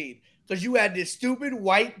ever seen. Because you had this stupid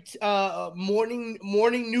white morning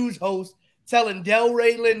news host telling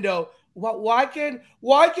Delroy Lindo, why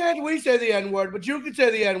can't we say the N-word, but you can say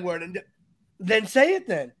the N-word? And then say it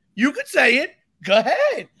then. You could say it. Go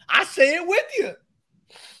ahead. I say it with you.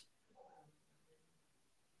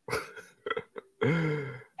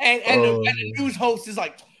 And the news host is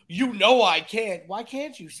like, I can't. Why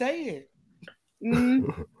can't you say it?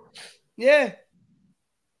 Mm-hmm. Yeah.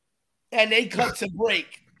 And they cut to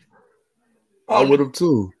break. I would have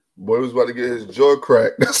too. Boy was about to get his jaw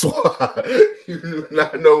cracked. That's why you do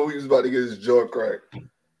not know he was about to get his jaw cracked.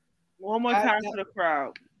 One more time for the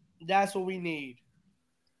crowd. That's what we need.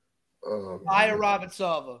 Hire Robert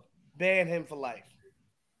Sarver. Ban him for life.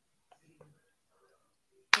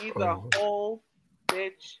 He's a whole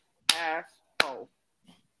bitch asshole.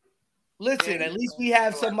 Listen, at least we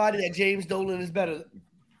have somebody that James Dolan is better than.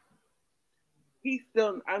 He's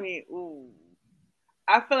still, ooh.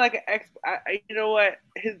 I feel like you know what?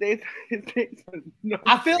 His days no.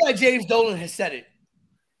 I feel like James Dolan has said it.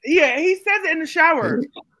 Yeah, he says it in the shower.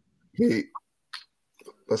 Hey,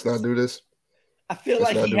 let's not do this. I feel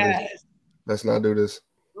like he has. Let's not do this.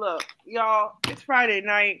 Look, y'all, it's Friday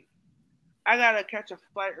night. I gotta catch a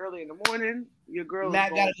flight early in the morning. Your girl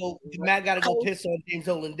Matt gotta go piss on James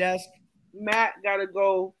Dolan's desk. Matt gotta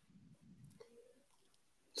go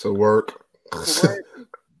to work.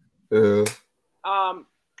 Yeah.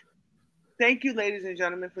 Thank you, ladies and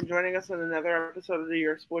gentlemen, for joining us on another episode of the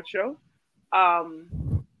Your Sports Show.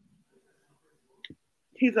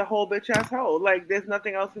 He's a whole bitch asshole. Like, there's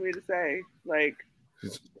nothing else for me to say. Like,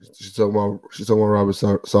 she's talking about Robert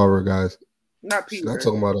Sarver, guys. Not Peter. She's not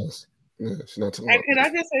talking about us. Yeah, she's not talking about us. Can I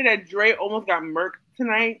just say that Dre almost got murked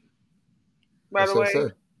tonight? By the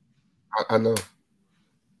way, I know.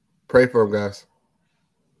 Pray for him, guys.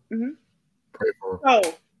 Mm-hmm. Pray for him. So,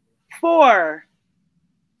 for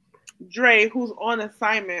Dre, who's on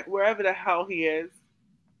assignment wherever the hell he is,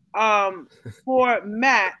 for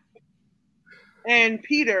Matt and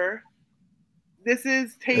Peter, this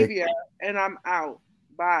is Tavia, and I'm out.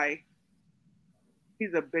 Bye.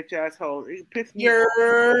 He's a bitch asshole. He pissed me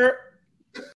off.